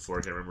day before.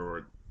 I can't remember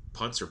where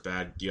punts are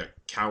bad. You got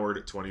Coward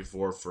at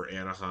 24 for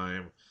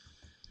Anaheim.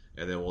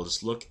 And then we'll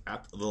just look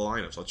at the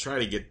lineups. I'll try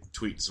to get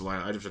tweets and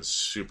lineups. I've just been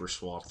super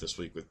swamped this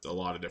week with a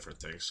lot of different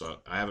things. So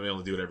I haven't been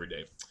able to do it every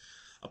day.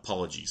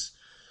 Apologies.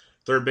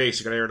 Third base,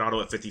 you got Arenado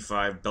at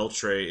 55.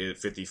 Beltre at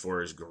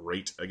 54 is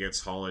great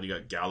against Holland. You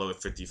got Gallo at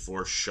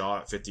 54. Shaw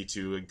at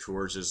 52. And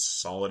Coors is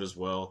solid as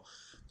well.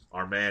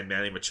 Our man,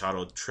 Manny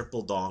Machado,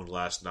 triple-donged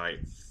last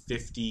night.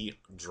 50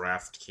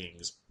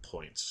 DraftKings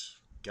points.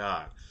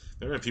 God.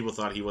 Remember when people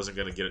thought he wasn't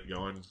going to get it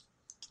going?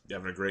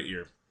 Having a great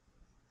year.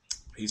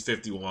 He's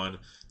 51.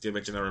 Did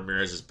mention that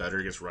Ramirez is better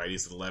against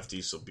righties than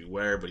lefties, so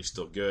beware, but he's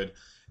still good.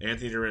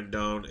 Anthony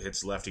Rendon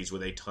hits lefties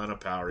with a ton of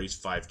power. He's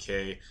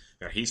 5K.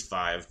 Now he's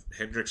 5.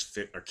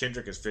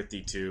 Kendrick is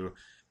 52,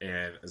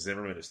 and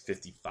Zimmerman is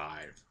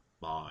 55.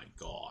 My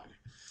God.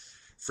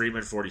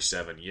 Freeman,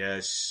 47.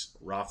 Yes.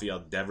 Rafael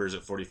Devers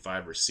at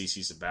 45 versus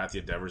CC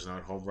Sabathia. Devers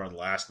on home run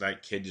last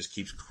night. Kid just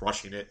keeps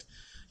crushing it.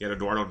 You had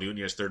Eduardo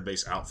Nunez, third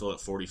base outfield at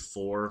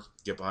 44.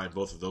 Get behind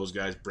both of those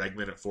guys.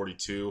 Bregman at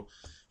 42.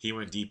 He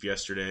went deep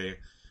yesterday,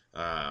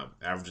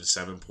 averaging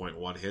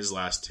 7.1 his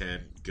last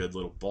 10. Good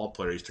little ball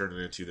player he's turning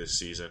into this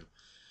season.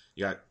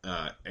 You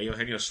got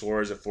Eugenio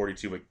Suarez at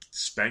 42, but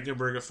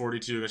Spangenberg at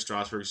 42 against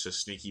Strasburg. It's a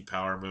sneaky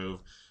power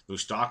move.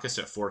 Moustakas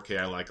at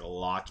 4K I like a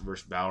lot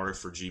versus Bauer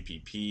for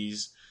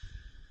GPPs.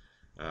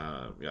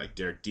 Like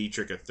Derek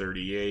Dietrich at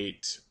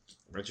 38.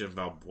 Richard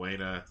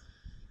Valbuena.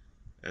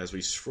 As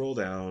we scroll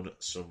down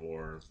some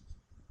more,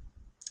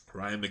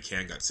 Ryan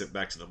McCann got sent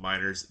back to the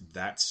minors.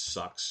 That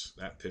sucks.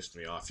 That pissed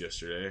me off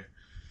yesterday.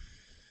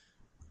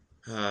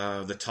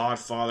 The Todd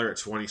Father at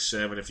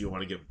 27 if you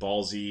want to get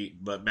ballsy.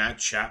 But Matt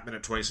Chapman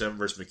at 27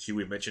 versus McHugh.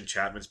 We mentioned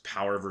Chapman's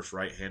power versus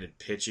right-handed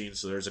pitching,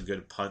 so there's a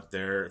good punt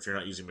there if you're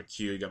not using McHugh.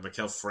 You got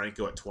Maikel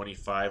Franco at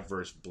 25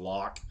 versus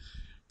Block.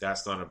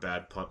 That's not a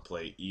bad punt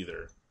play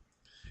either.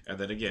 And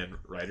then again,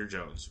 Ryder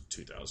Jones,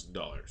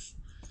 $2,000.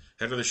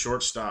 Head to the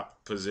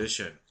shortstop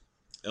position.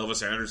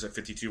 Elvis Andrus at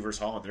 52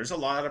 versus Holland. There's a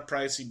lot of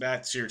pricey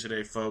bats here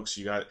today, folks.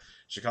 You got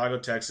Chicago,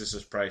 Texas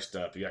is priced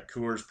up. You got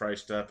Coors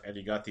priced up, and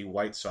you got the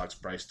White Sox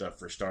priced up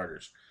for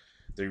starters.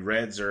 The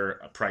Reds are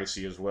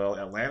pricey as well.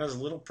 Atlanta's a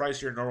little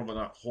pricier than normal, but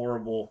not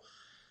horrible.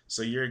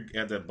 So you're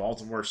at the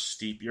Baltimore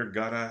steep. You're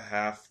gonna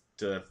have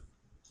to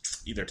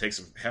either take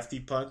some hefty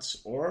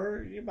punts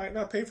or you might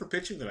not pay for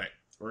pitching tonight.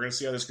 We're going to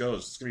see how this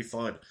goes. It's going to be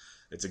fun.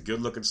 It's a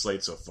good-looking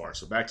slate so far.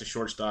 So back to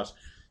shortstops.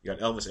 You got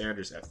Elvis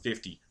Andrus at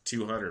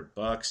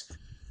 $5,200.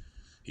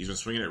 He's been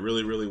swinging it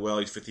really, really well.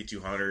 He's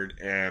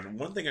 $5,200. And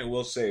one thing I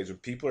will say is when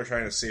people are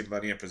trying to save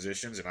money in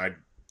positions, and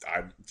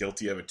I'm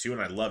guilty of it too,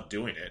 and I love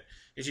doing it,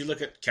 is you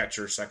look at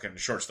catcher, second, and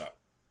shortstop.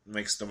 It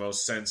makes the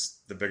most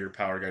sense. The bigger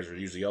power guys are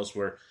usually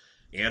elsewhere.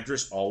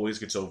 Andrus always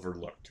gets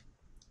overlooked.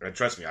 And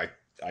trust me,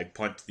 I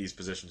punt these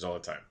positions all the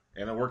time.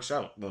 And it works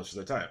out most of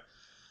the time.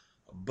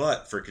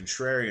 But for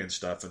contrarian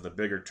stuff in the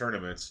bigger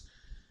tournaments,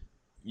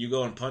 you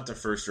go and punt a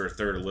first or a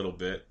third a little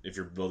bit if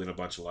you're building a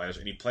bunch of lineups,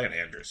 and you play an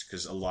Andrus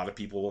because a lot of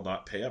people will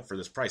not pay up for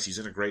this price. He's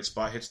in a great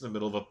spot, hits in the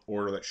middle of an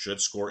order that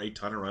should score a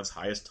ton of runs,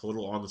 highest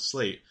total on the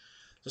slate.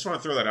 Just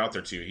want to throw that out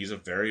there too. He's a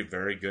very,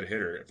 very good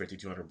hitter at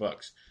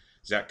 $5,200.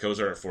 Zach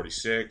Kozar at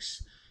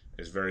 46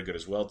 is very good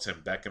as well.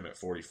 Tim Beckham at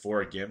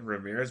 44. Again,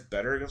 Ramirez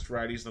better against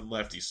righties than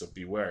lefties, so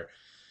beware.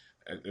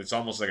 It's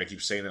almost like I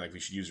keep saying that like we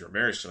should use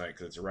Ramirez tonight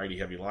because it's a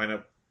righty-heavy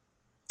lineup.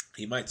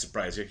 He might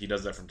surprise you. He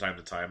does that from time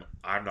to time.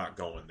 I'm not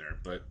going there,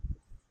 but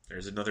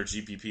there's another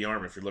GPP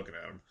arm if you're looking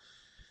at him.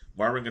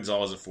 Marvin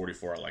Gonzalez at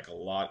 44, I like a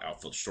lot.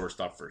 Outfield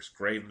shortstop versus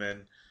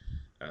Graveman.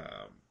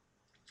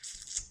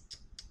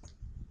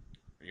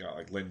 You got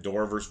like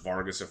Lindor versus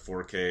Vargas at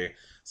 4K.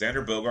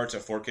 Xander Bogaerts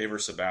at 4K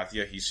versus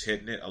Sabathia. He's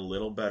hitting it a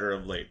little better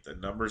of late. The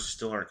numbers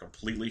still aren't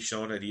completely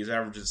showing it. He's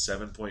averaging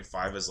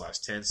 7.5 his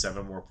last 10,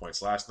 7 more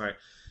points last night.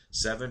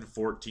 7,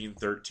 14,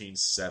 13,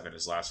 7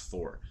 his last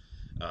 4.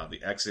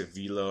 The exit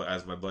velo,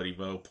 as my buddy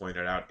Mo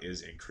pointed out,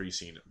 is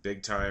increasing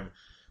big time.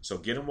 So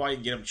get him while you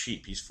can get him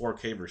cheap. He's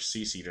 4K versus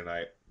CC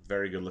tonight.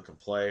 Very good looking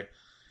play.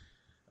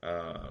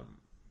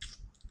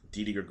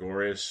 Didi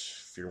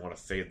Gregorius, if you want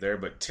to fade there.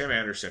 But Tim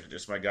Anderson,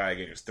 just my guy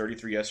again. He was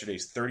 33 yesterday.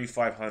 He's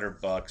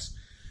 $3,500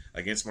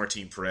 against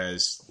Martin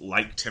Perez.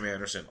 Like Tim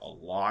Anderson a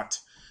lot.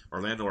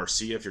 Orlando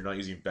Arcia, if you're not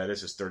using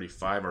Bettis, is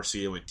 35.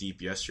 Arcia went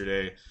deep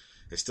yesterday.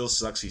 It still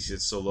sucks he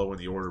sits so low in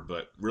the order,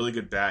 but really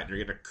good bat. And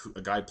you're getting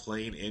a guy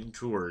playing in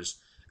Coors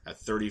at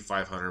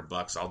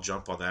 $3,500. I'll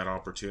jump on that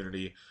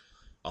opportunity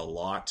a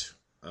lot.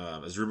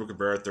 Asdrubal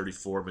Cabrera at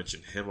 34,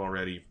 mentioned him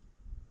already.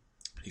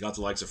 You got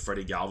the likes of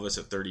Freddie Galvis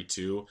at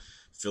 32.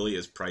 Philly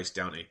is priced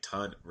down a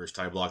ton versus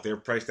Ty Block. They were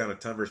priced down a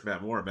ton versus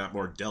Matt Moore. Matt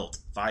Moore dealt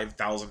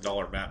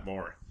 $5,000 Matt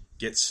Moore.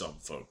 Get some,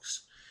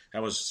 folks.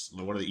 That was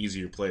one of the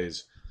easier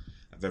plays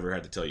I've ever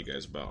had to tell you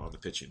guys about on the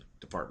pitching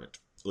department,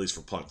 at least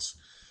for punts.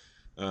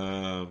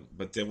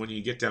 But then when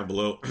you get down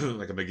below,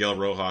 like a Miguel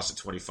Rojas at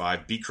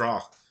 25, B.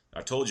 Craw,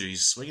 I told you,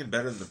 he's swinging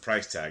better than the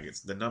price tag. It's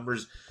the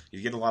numbers,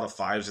 you get a lot of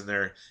fives in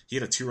there. He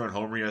had a 2-run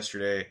homer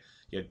yesterday.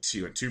 He had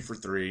 2 for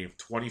 3,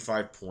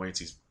 25 points.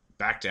 He's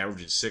back to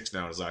averaging 6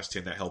 now in his last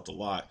 10. That helped a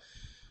lot.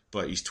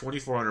 But he's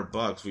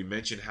 $2,400. We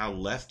mentioned how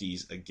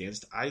lefties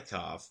against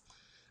Eichhoff,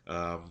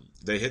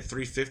 they hit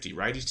 350.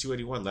 Righties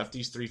 281,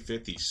 lefties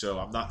 350. So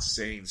I'm not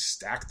saying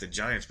stack the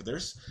Giants, but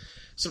there's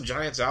some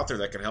Giants out there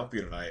that can help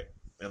you tonight.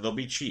 And they'll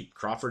be cheap.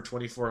 Crawford,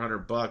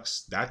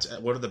 $2,400. That's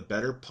one of the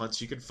better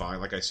punts you can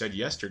find. Like I said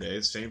yesterday,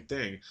 the same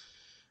thing.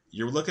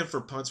 You're looking for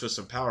punts with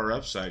some power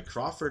upside.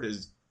 Crawford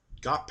has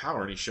got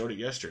power, and he showed it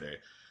yesterday.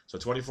 So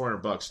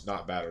 $2,400,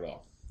 not bad at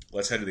all.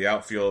 Let's head to the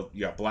outfield.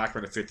 You got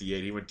Blackman at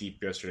 58. He went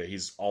deep yesterday.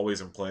 He's always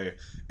in play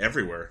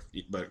everywhere,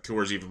 but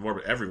Coors even more,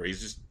 but everywhere.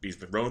 He's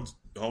been road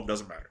home,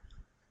 doesn't matter.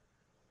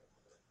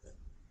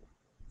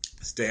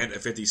 Stan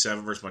at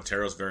 57 versus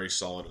Montero is very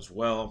solid as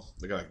well.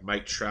 They got like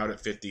Mike Trout at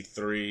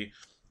 53.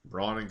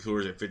 Braun and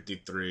Coors at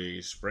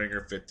 53,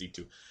 Springer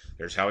 52.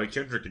 There's Howie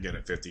Kendrick again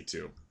at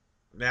 52.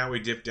 Now we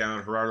dip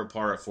down. Gerardo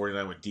Parra at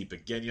 49 went deep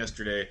again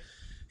yesterday.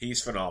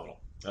 He's phenomenal.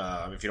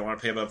 If you don't want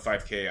to pay above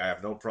 5K, I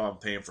have no problem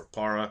paying for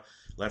Parra.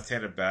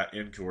 Left-handed bat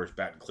in Coors,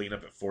 bat and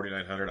cleanup at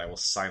 4,900. I will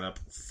sign up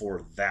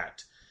for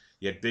that.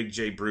 You had Big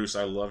J Bruce.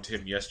 I loved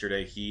him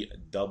yesterday. He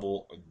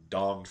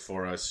double-donged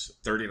for us.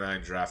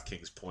 39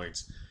 DraftKings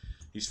points.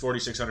 He's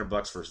 $4,600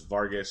 versus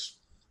Vargas.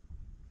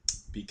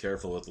 Be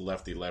careful with the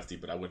lefty,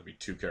 but I wouldn't be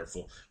too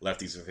careful.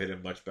 Lefties have hit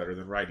him much better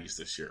than righties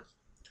this year.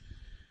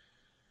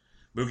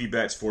 Mookie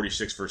Betts,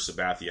 46 versus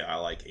Sabathia. I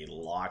like a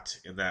lot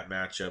in that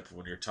matchup.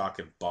 When you're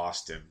talking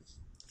Boston,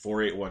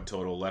 481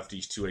 total.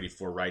 Lefties,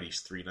 284.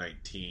 Righties,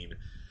 319.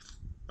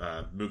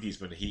 Mookie's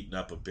been heating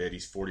up a bit.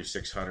 He's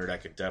 4,600. I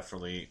could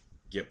definitely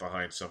get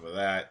behind some of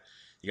that.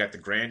 You got the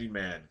Grandy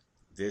Man.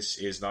 This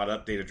is not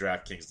updated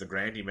DraftKings. The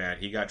Grandy Man,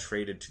 he got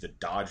traded to the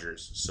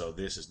Dodgers, so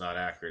this is not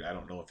accurate. I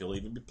don't know if he'll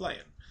even be playing.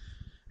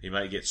 He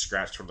might get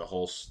scratched from the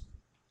whole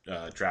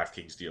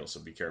DraftKings deal, so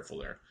be careful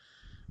there.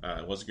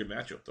 It was a good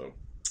matchup, though.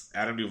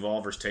 Adam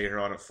Duvall versus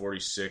Teheran at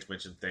 46.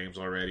 Mentioned Thames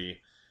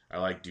already. I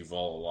like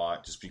Duvall a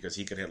lot just because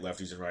he can hit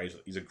lefties and righties.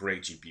 He's a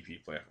great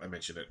GPP player. I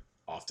mention it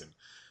often.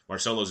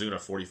 Marcell Ozuna,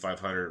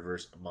 4,500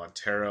 versus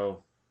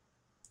Montero.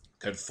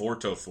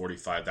 Conforto,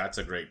 45. That's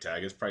a great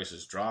tag. His price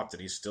has dropped,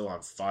 and he's still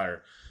on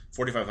fire.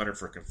 4,500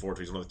 for Conforto.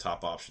 He's one of the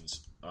top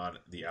options on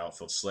the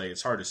outfield slate.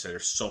 It's hard to say.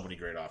 There's so many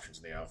great options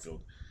in the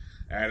outfield.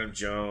 Adam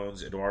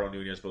Jones, Eduardo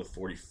Nunez, both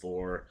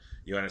 44.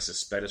 Yoenis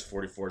Cespedes,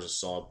 44 is a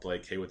solid play.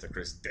 K with the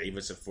Chris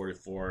Davis at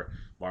 44.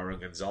 Marvin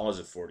Gonzalez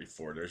at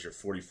 44. There's your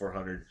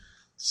 4,400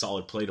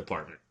 solid play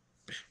department.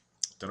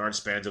 Denard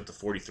Spans up to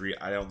 43.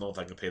 I don't know if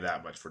I can pay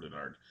that much for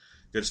Denard.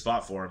 Good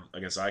spot for him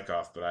against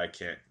Eichhoff, but I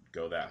can't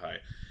go that high.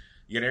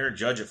 You get Aaron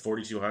Judge at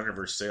 4,200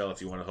 versus Sale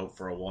if you want to hope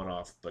for a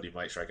one-off, but he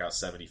might strike out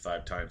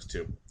 75 times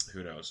too.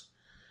 Who knows?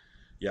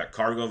 Yeah,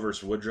 Cargo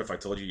versus Woodruff. I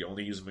told you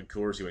only use him in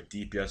Coors. He went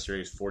deep yesterday.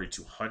 He's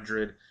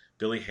 4,200.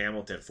 Billy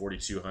Hamilton,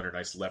 4,200.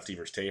 Nice lefty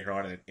versus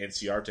Teheran. And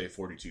Enciarte,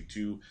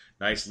 42-2.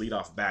 Nice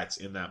leadoff bats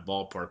in that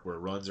ballpark where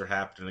runs are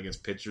happening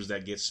against pitchers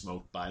that get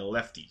smoked by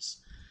lefties.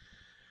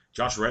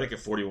 Josh Reddick at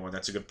 41.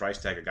 That's a good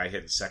price tag. A guy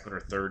hitting second or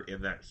third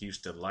in that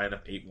Houston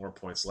lineup. 8 more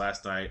points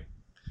last night.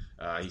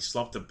 He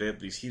slumped a bit,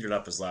 but he's heated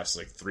up his last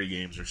 3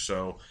 games or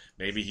so.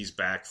 Maybe he's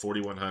back.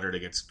 4,100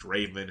 against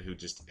Graveman, who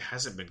just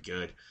hasn't been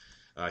good.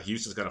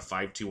 Houston's got a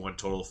 5.21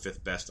 total,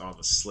 5th best on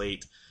the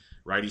slate.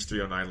 Righties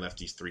 309,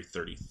 lefties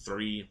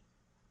 333.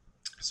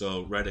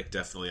 So Reddick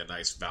definitely a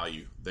nice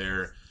value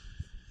there.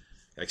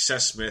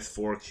 Excess Smith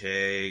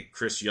 4K.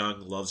 Chris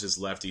Young loves his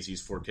lefties.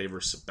 He's 4K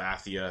versus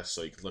Sabathia,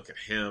 so you can look at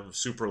him.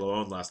 Super low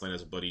owned last night,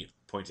 as a buddy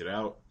pointed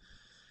out.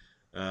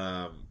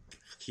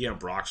 Keon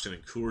Broxton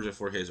and Coors at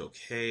 4K is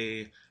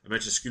okay. I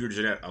mentioned Scooter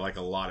Gennett. I like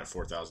a lot at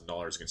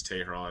 $4,000 against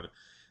Teheran.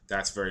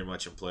 That's very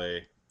much in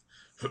play.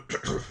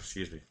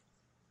 Excuse me.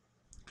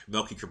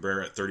 Melky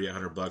Cabrera at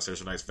 $3,800.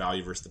 There's a nice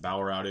value versus the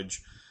Bauer outage.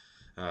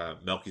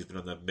 Melky's been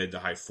in the mid to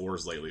high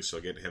 4s lately, so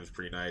getting him is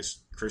pretty nice.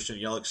 Christian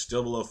Yelich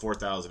still below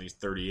 4,000. He's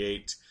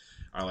 38.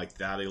 I like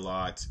that a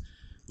lot.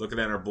 Looking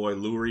at our boy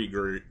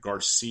Lurie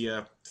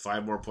Garcia,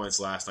 5 more points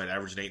last night,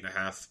 averaging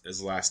 8.5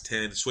 his last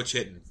 10. Switch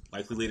hitting,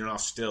 likely leading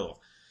off still.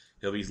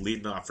 He'll be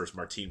leading off versus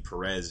Martin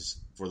Perez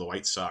for the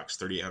White Sox,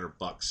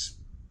 $3,800.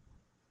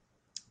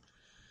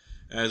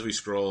 As we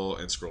scroll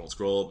and scroll and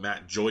scroll,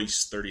 Matt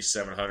Joyce,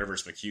 3,700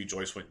 versus McHugh.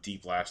 Joyce went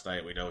deep last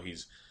night. We know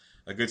he's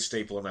a good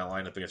staple in that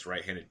lineup against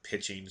right-handed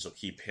pitching, so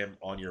keep him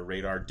on your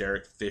radar.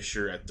 Derek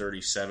Fisher at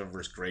 37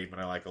 versus Graveman,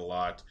 I like a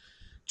lot.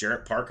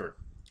 Jarrett Parker,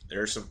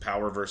 there's some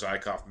power versus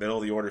Eichhoff. Middle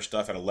of the order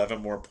stuff at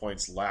 11 more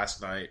points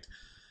last night.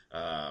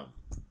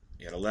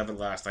 He had 11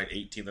 last night,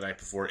 18 the night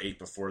before, 8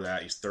 before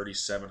that. He's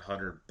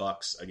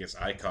 $3,700 against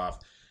Eichhoff.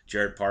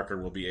 Jared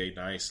Parker will be a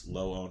nice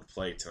low-owned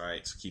play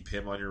tonight, so keep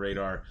him on your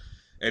radar.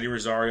 Eddie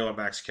Rosario and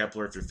Max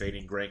Kepler, if you're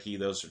fading Greinke,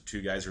 those are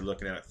 2 guys you're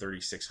looking at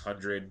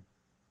 3,600.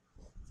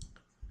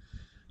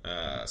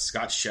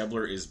 Scott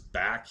Schebler is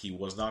back. He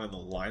was not in the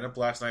lineup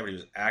last night, but he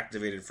was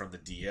activated from the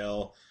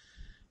DL.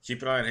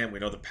 Keep an eye on him. We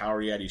know the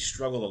power he had. He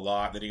struggled a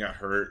lot. Then he got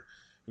hurt.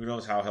 Who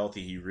knows how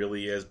healthy he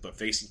really is. But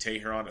facing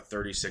Teheran at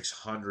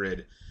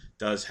 3,600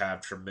 does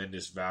have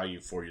tremendous value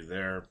for you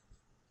there.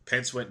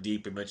 Pence went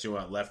deep. We mentioned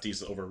about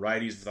lefties over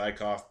righties with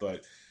Eichhoff,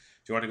 but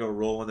if you want to go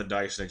rolling the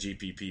dice in a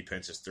GPP,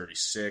 Pence is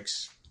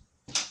 36.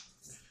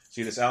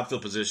 See, this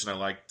outfield position, I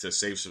like to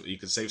save some. You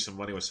can save some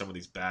money with some of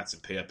these bats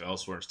and pay up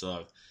elsewhere and still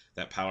have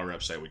that power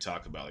upside we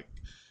talk about. Like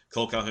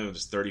Cole Calhoun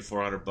is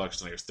 $3,400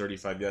 tonight. He was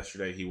 35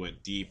 yesterday. He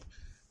went deep.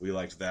 We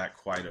liked that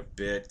quite a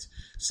bit.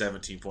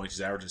 17 points.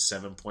 He's averaging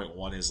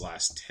 7.1 his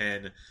last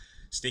 10.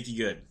 Sneaky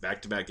good.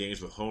 Back-to-back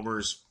games with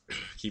homers.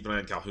 Keep an eye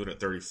on Calhoun at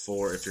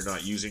 34 if you're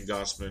not using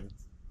Gossman.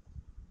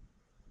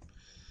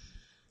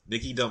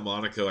 Nicky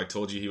Delmonico, I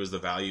told you he was the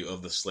value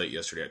of the slate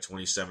yesterday at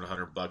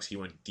 $2,700. He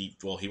went deep.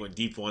 Well, he went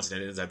deep once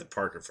and then inside the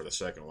Parker for the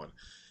second one.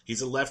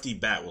 He's a lefty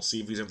bat. We'll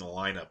see if he's in the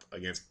lineup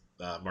against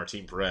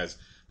Martin Perez.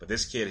 But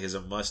this kid is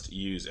a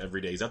must-use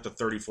every day. He's up to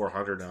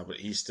 3,400 now, but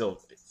he's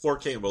still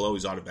 4K and below.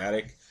 He's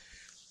automatic.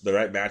 The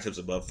right matchups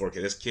above 4K.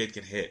 This kid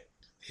can hit,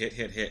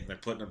 and they're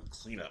putting him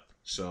clean up.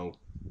 So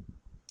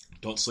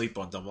don't sleep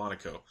on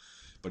Delmonico.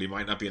 But he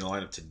might not be in the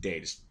lineup today. I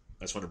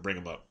just want to bring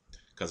him up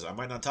because I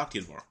might not talk to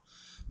you tomorrow.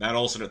 Matt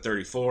Olson at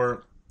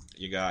 34.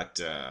 You got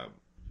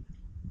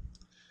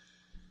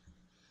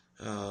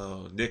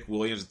Nick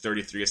Williams at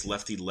 33. It's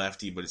lefty,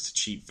 but it's a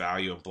cheap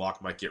value, and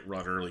Block might get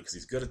run early because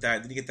he's good at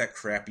that. Then you get that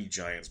crappy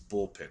Giants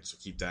bullpen, so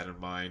keep that in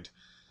mind.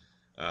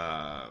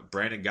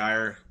 Brandon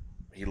Guyer,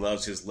 he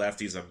loves his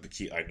lefties.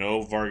 I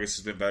know Vargas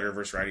has been better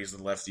versus righties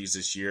than lefties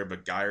this year,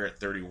 but Guyer at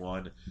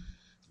 31,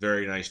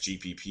 very nice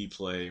GPP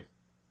play.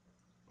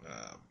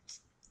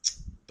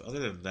 Other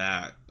than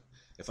that,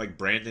 if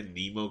Brandon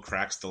Nemo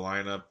cracks the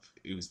lineup,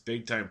 he was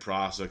big-time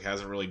prospect,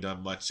 hasn't really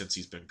done much since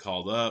he's been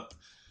called up.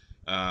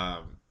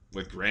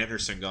 With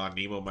Granderson gone,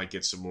 Nemo might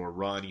get some more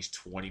run. He's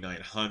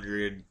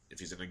 2,900. If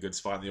he's in a good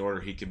spot in the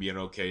order, he can be an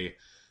okay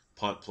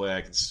punt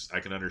play. I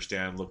can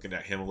understand looking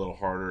at him a little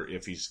harder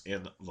if he's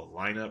in the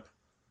lineup.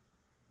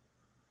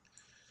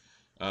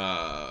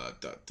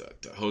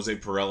 Jose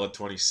Perella,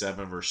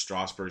 27 versus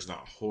Strasburg's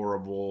not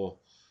horrible.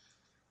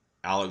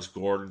 Alex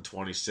Gordon,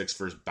 26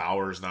 versus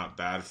Bauer's not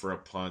bad for a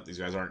punt. These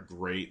guys aren't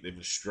great. They've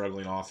been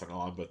struggling off and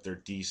on, but they're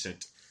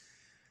decent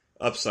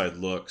upside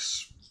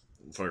looks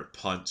for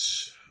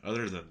punts.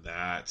 Other than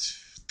that,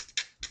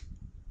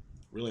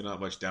 really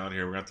not much down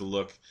here. We're going to have to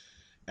look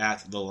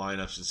at the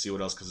lineups and see what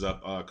else comes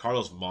up.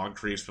 Carlos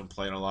Moncrief's been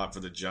playing a lot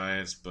for the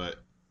Giants, but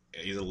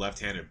He's a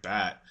left-handed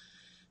bat.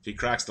 If he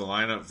cracks the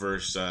lineup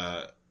versus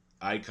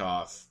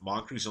Eichhoff,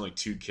 Moncrief's only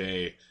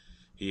 2K.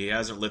 He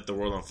hasn't lit the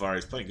world on fire.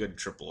 He's playing good in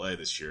AAA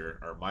this year,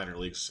 or minor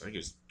leagues. I think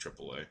it's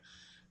AAA.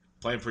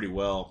 Playing pretty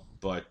well,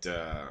 but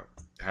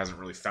hasn't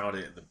really found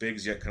it in the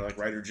bigs yet, kind of like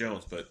Ryder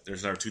Jones. But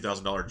there's another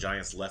 $2,000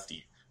 Giants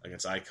lefty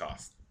against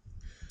Eichhoff.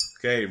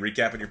 Okay,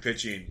 recapping your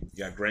pitching.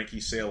 You got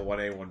Greinke, Sale,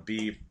 1A,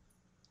 1B.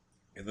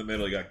 In the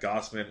middle, you got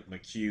Gossman,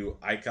 McHugh,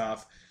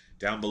 Eichhoff.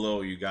 Down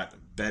below, you got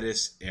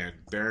Bettis and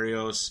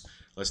Berrios.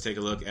 Let's take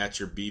a look at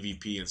your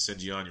BVP and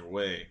send you on your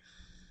way.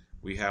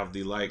 We have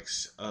the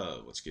likes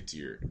of, let's get to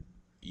your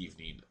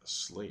evening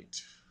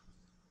slate.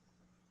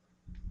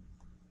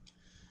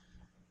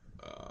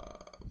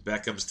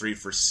 Beckham's 3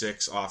 for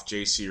 6 off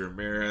JC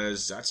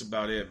Ramirez. That's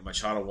about it.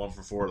 Machado 1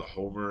 for 4 with a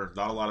homer.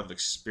 Not a lot of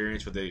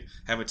experience, but they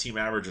have a team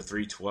average of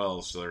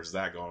 312, so there's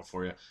that going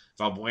for you.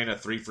 Valbuena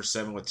 3 for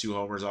 7 with 2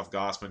 homers off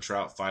Gossman.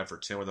 Trout 5 for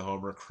 10 with a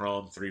homer.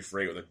 Crum 3 for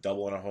 8 with a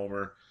double and a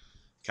homer.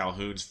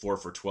 Calhoun's 4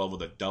 for 12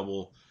 with a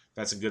double.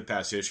 That's a good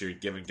past history,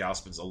 given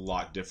Gausman's a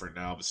lot different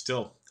now. But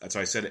still, that's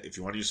why I said it. If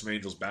you want to use some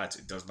Angels bats,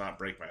 it does not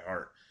break my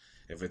heart.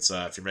 If it's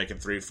if you're making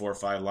 3, 4,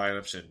 5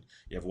 lineups and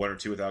you have 1 or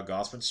 2 without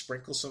Gausman,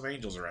 sprinkle some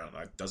Angels around.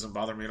 It doesn't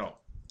bother me at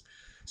all.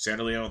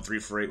 Sandaleon 3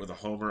 for 8 with a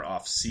homer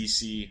off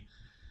CC.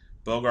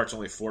 Bogart's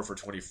only 4 for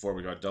 24.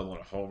 We got a double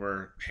and a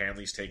homer.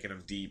 Hanley's taking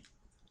him deep.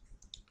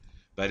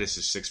 Bettis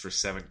is 6 for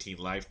 17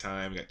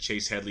 lifetime. We got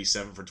Chase Headley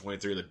 7 for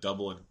 23 with a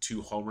double and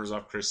 2 homers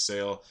off Chris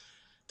Sale.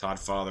 Todd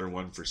Father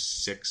 1 for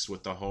 6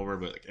 with the homer,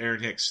 but like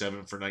Aaron Hicks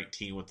 7 for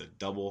 19 with a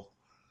double.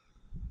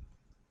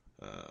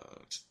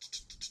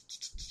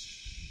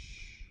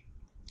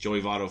 Joey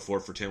Votto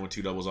 4 for 10 with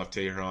 2 doubles off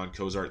Teheran.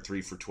 Cozart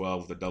 3 for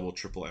 12 with a double,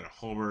 triple, and a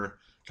homer.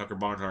 Tucker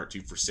Barnhart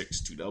 2 for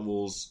 6, 2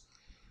 doubles.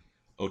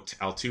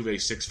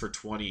 Altuve 6 for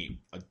 20,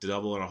 a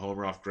double and a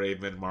homer off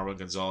Graveman. Marwin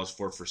Gonzalez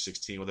 4 for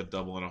 16 with a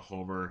double and a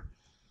homer.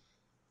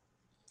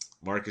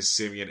 Marcus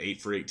Semien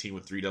 8 for 18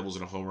 with 3 doubles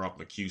and a homer off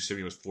McHugh.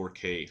 Semien was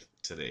 4K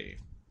today.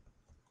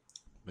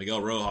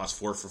 Miguel Rojas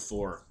 4 for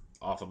 4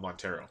 off of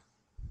Montero.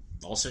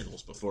 All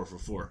singles, but 4 for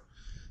 4.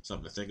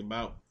 Something to think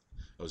about.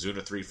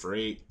 Ozuna 3 for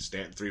 8.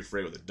 Stanton 3 for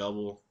 8 with a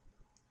double.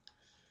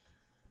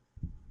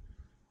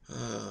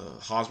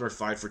 Hosmer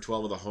 5 for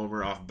 12 with a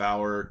homer off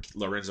Bauer.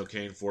 Lorenzo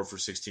Cain 4 for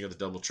 16 with a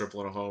double,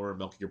 triple, and a homer.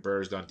 Melky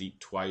Cabrera's gone deep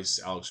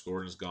twice. Alex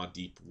Gordon's gone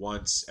deep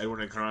once.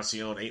 Edwin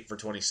Encarnacion 8 for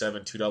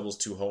 27, 2 doubles,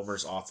 2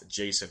 homers off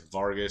Jason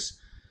Vargas.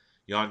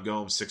 Yan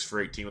Gomes 6 for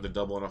 18 with a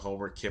double and a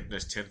homer.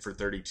 Kipnis 10 for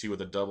 32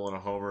 with a double and a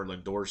homer.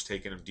 Lindor's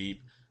taking him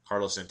deep.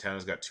 Carlos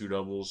Santana's got 2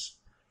 doubles.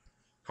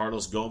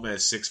 Carlos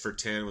Gomez 6 for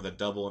 10 with a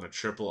double and a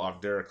triple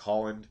off Derek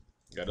Holland.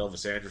 You got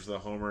Elvis Andrus with a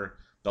homer.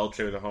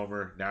 Beltre with a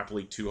homer.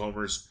 Napoli 2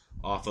 homers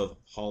off of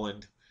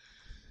Holland.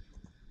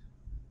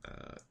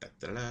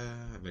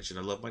 I mentioned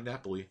I love my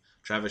Napoli.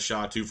 Travis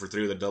Shaw 2 for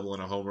 3 with a double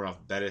and a homer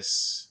off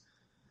Bettis.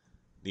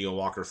 Neil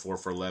Walker 4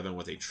 for 11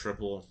 with a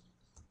triple.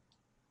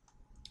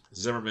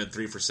 Zimmerman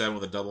 3 for 7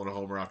 with a double and a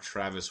homer off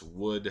Travis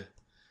Wood.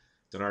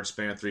 Denard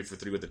Span 3 for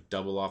 3 with a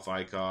double off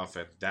Eichhoff,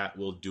 and that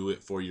will do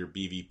it for your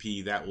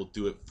BVP. That will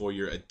do it for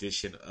your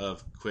edition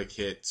of Quick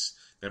Hits.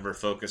 Remember,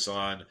 focus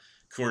on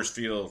Coors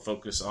Field,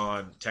 focus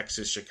on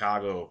Texas,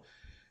 Chicago.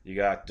 You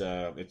got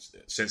it's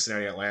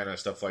Cincinnati, Atlanta,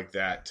 stuff like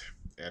that,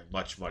 and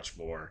much, much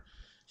more.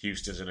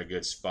 Houston's in a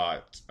good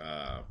spot.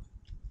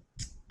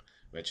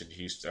 Mentioned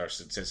Houston, or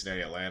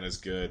Cincinnati, Atlanta is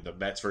good. The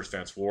Mets versus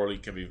Vance Warley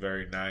can be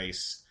very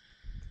nice.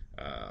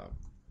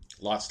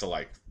 Lots to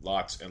like.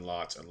 Lots and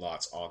lots and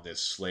lots on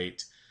this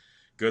slate.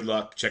 Good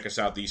luck. Check us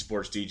out,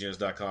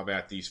 thesportsdgens.com,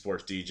 at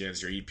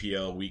thesportsdgens. Your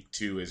EPL Week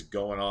 2 is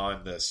going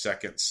on. The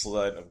second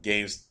sled of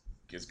games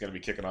is going to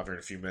be kicking off here in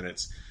a few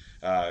minutes.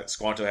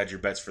 Squanto had your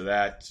bets for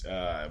that.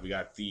 We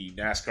got the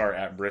NASCAR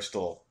at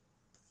Bristol,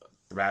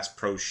 Bass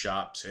Pro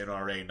Shops,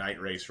 NRA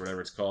Night Race, whatever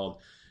it's called.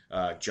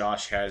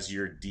 Josh has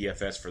your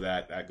DFS for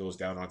that. That goes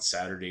down on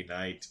Saturday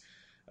night.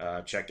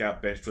 Check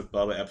out Benched with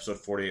Bubba, episode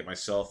 48,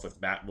 myself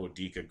with Matt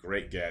Modica,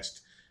 great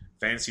guest.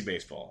 Fantasy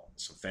baseball,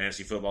 some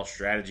fantasy football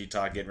strategy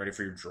talk, getting ready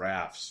for your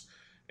drafts.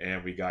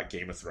 And we got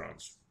Game of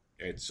Thrones.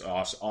 It's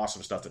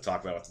awesome stuff to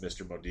talk about with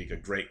Mr. Modica.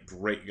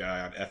 Great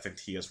guy on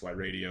FNTSY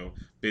Radio.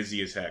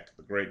 Busy as heck,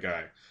 but great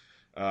guy.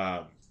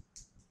 Got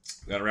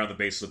Around the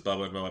Bases with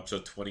Bubba and Mo,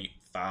 episode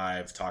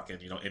 25, talking,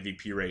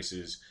 MVP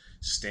races,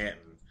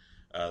 Stanton,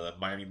 the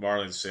Miami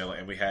Marlins sale,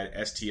 and we had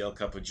STL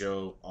Cup of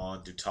Joe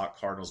on to talk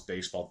Cardinals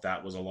baseball.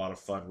 That was a lot of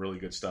fun, really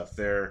good stuff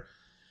there.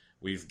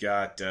 We've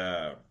got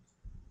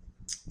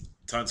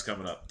tons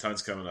coming up.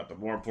 But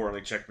more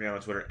importantly, check me out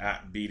on Twitter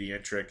at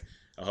BDintric.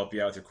 I'll help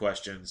you out with your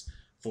questions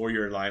for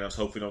your lineups.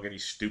 Hope we don't get any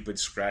stupid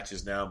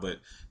scratches now, but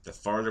the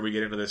farther we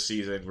get into this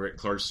season, we're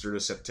closer to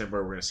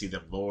September, we're going to see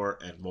them more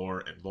and more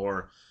and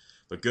more.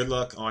 But good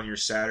luck on your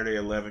Saturday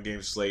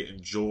 11-game slate.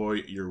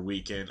 Enjoy your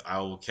weekend. I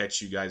will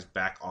catch you guys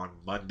back on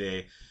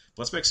Monday.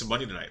 Let's make some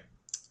money tonight.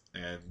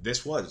 And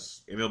this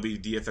was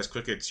MLB DFS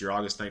Quick Hits, your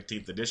August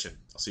 19th edition.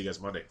 I'll see you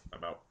guys Monday.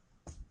 I'm out.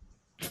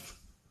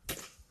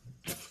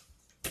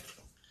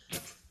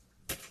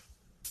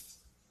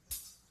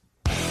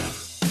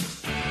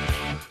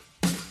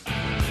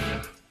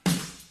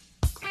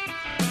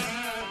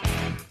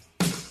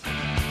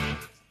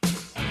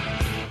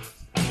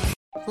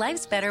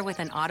 Life's better with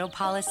an auto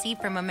policy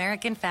from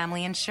American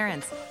Family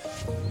Insurance.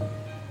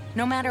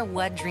 No matter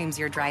what dreams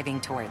you're driving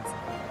towards.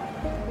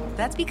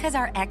 That's because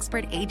our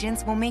expert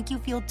agents will make you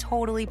feel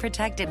totally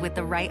protected with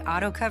the right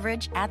auto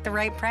coverage at the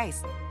right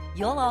price.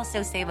 You'll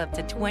also save up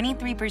to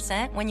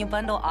 23% when you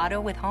bundle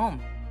auto with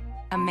home.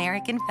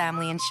 American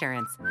Family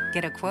Insurance.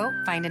 Get a quote,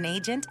 find an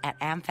agent at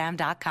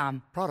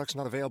amfam.com. Products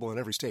not available in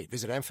every state.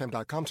 Visit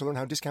amfam.com to learn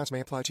how discounts may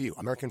apply to you.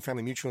 American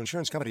Family Mutual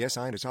Insurance Company,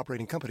 SI and its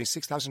operating company,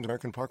 6000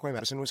 American Parkway,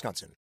 Madison, Wisconsin.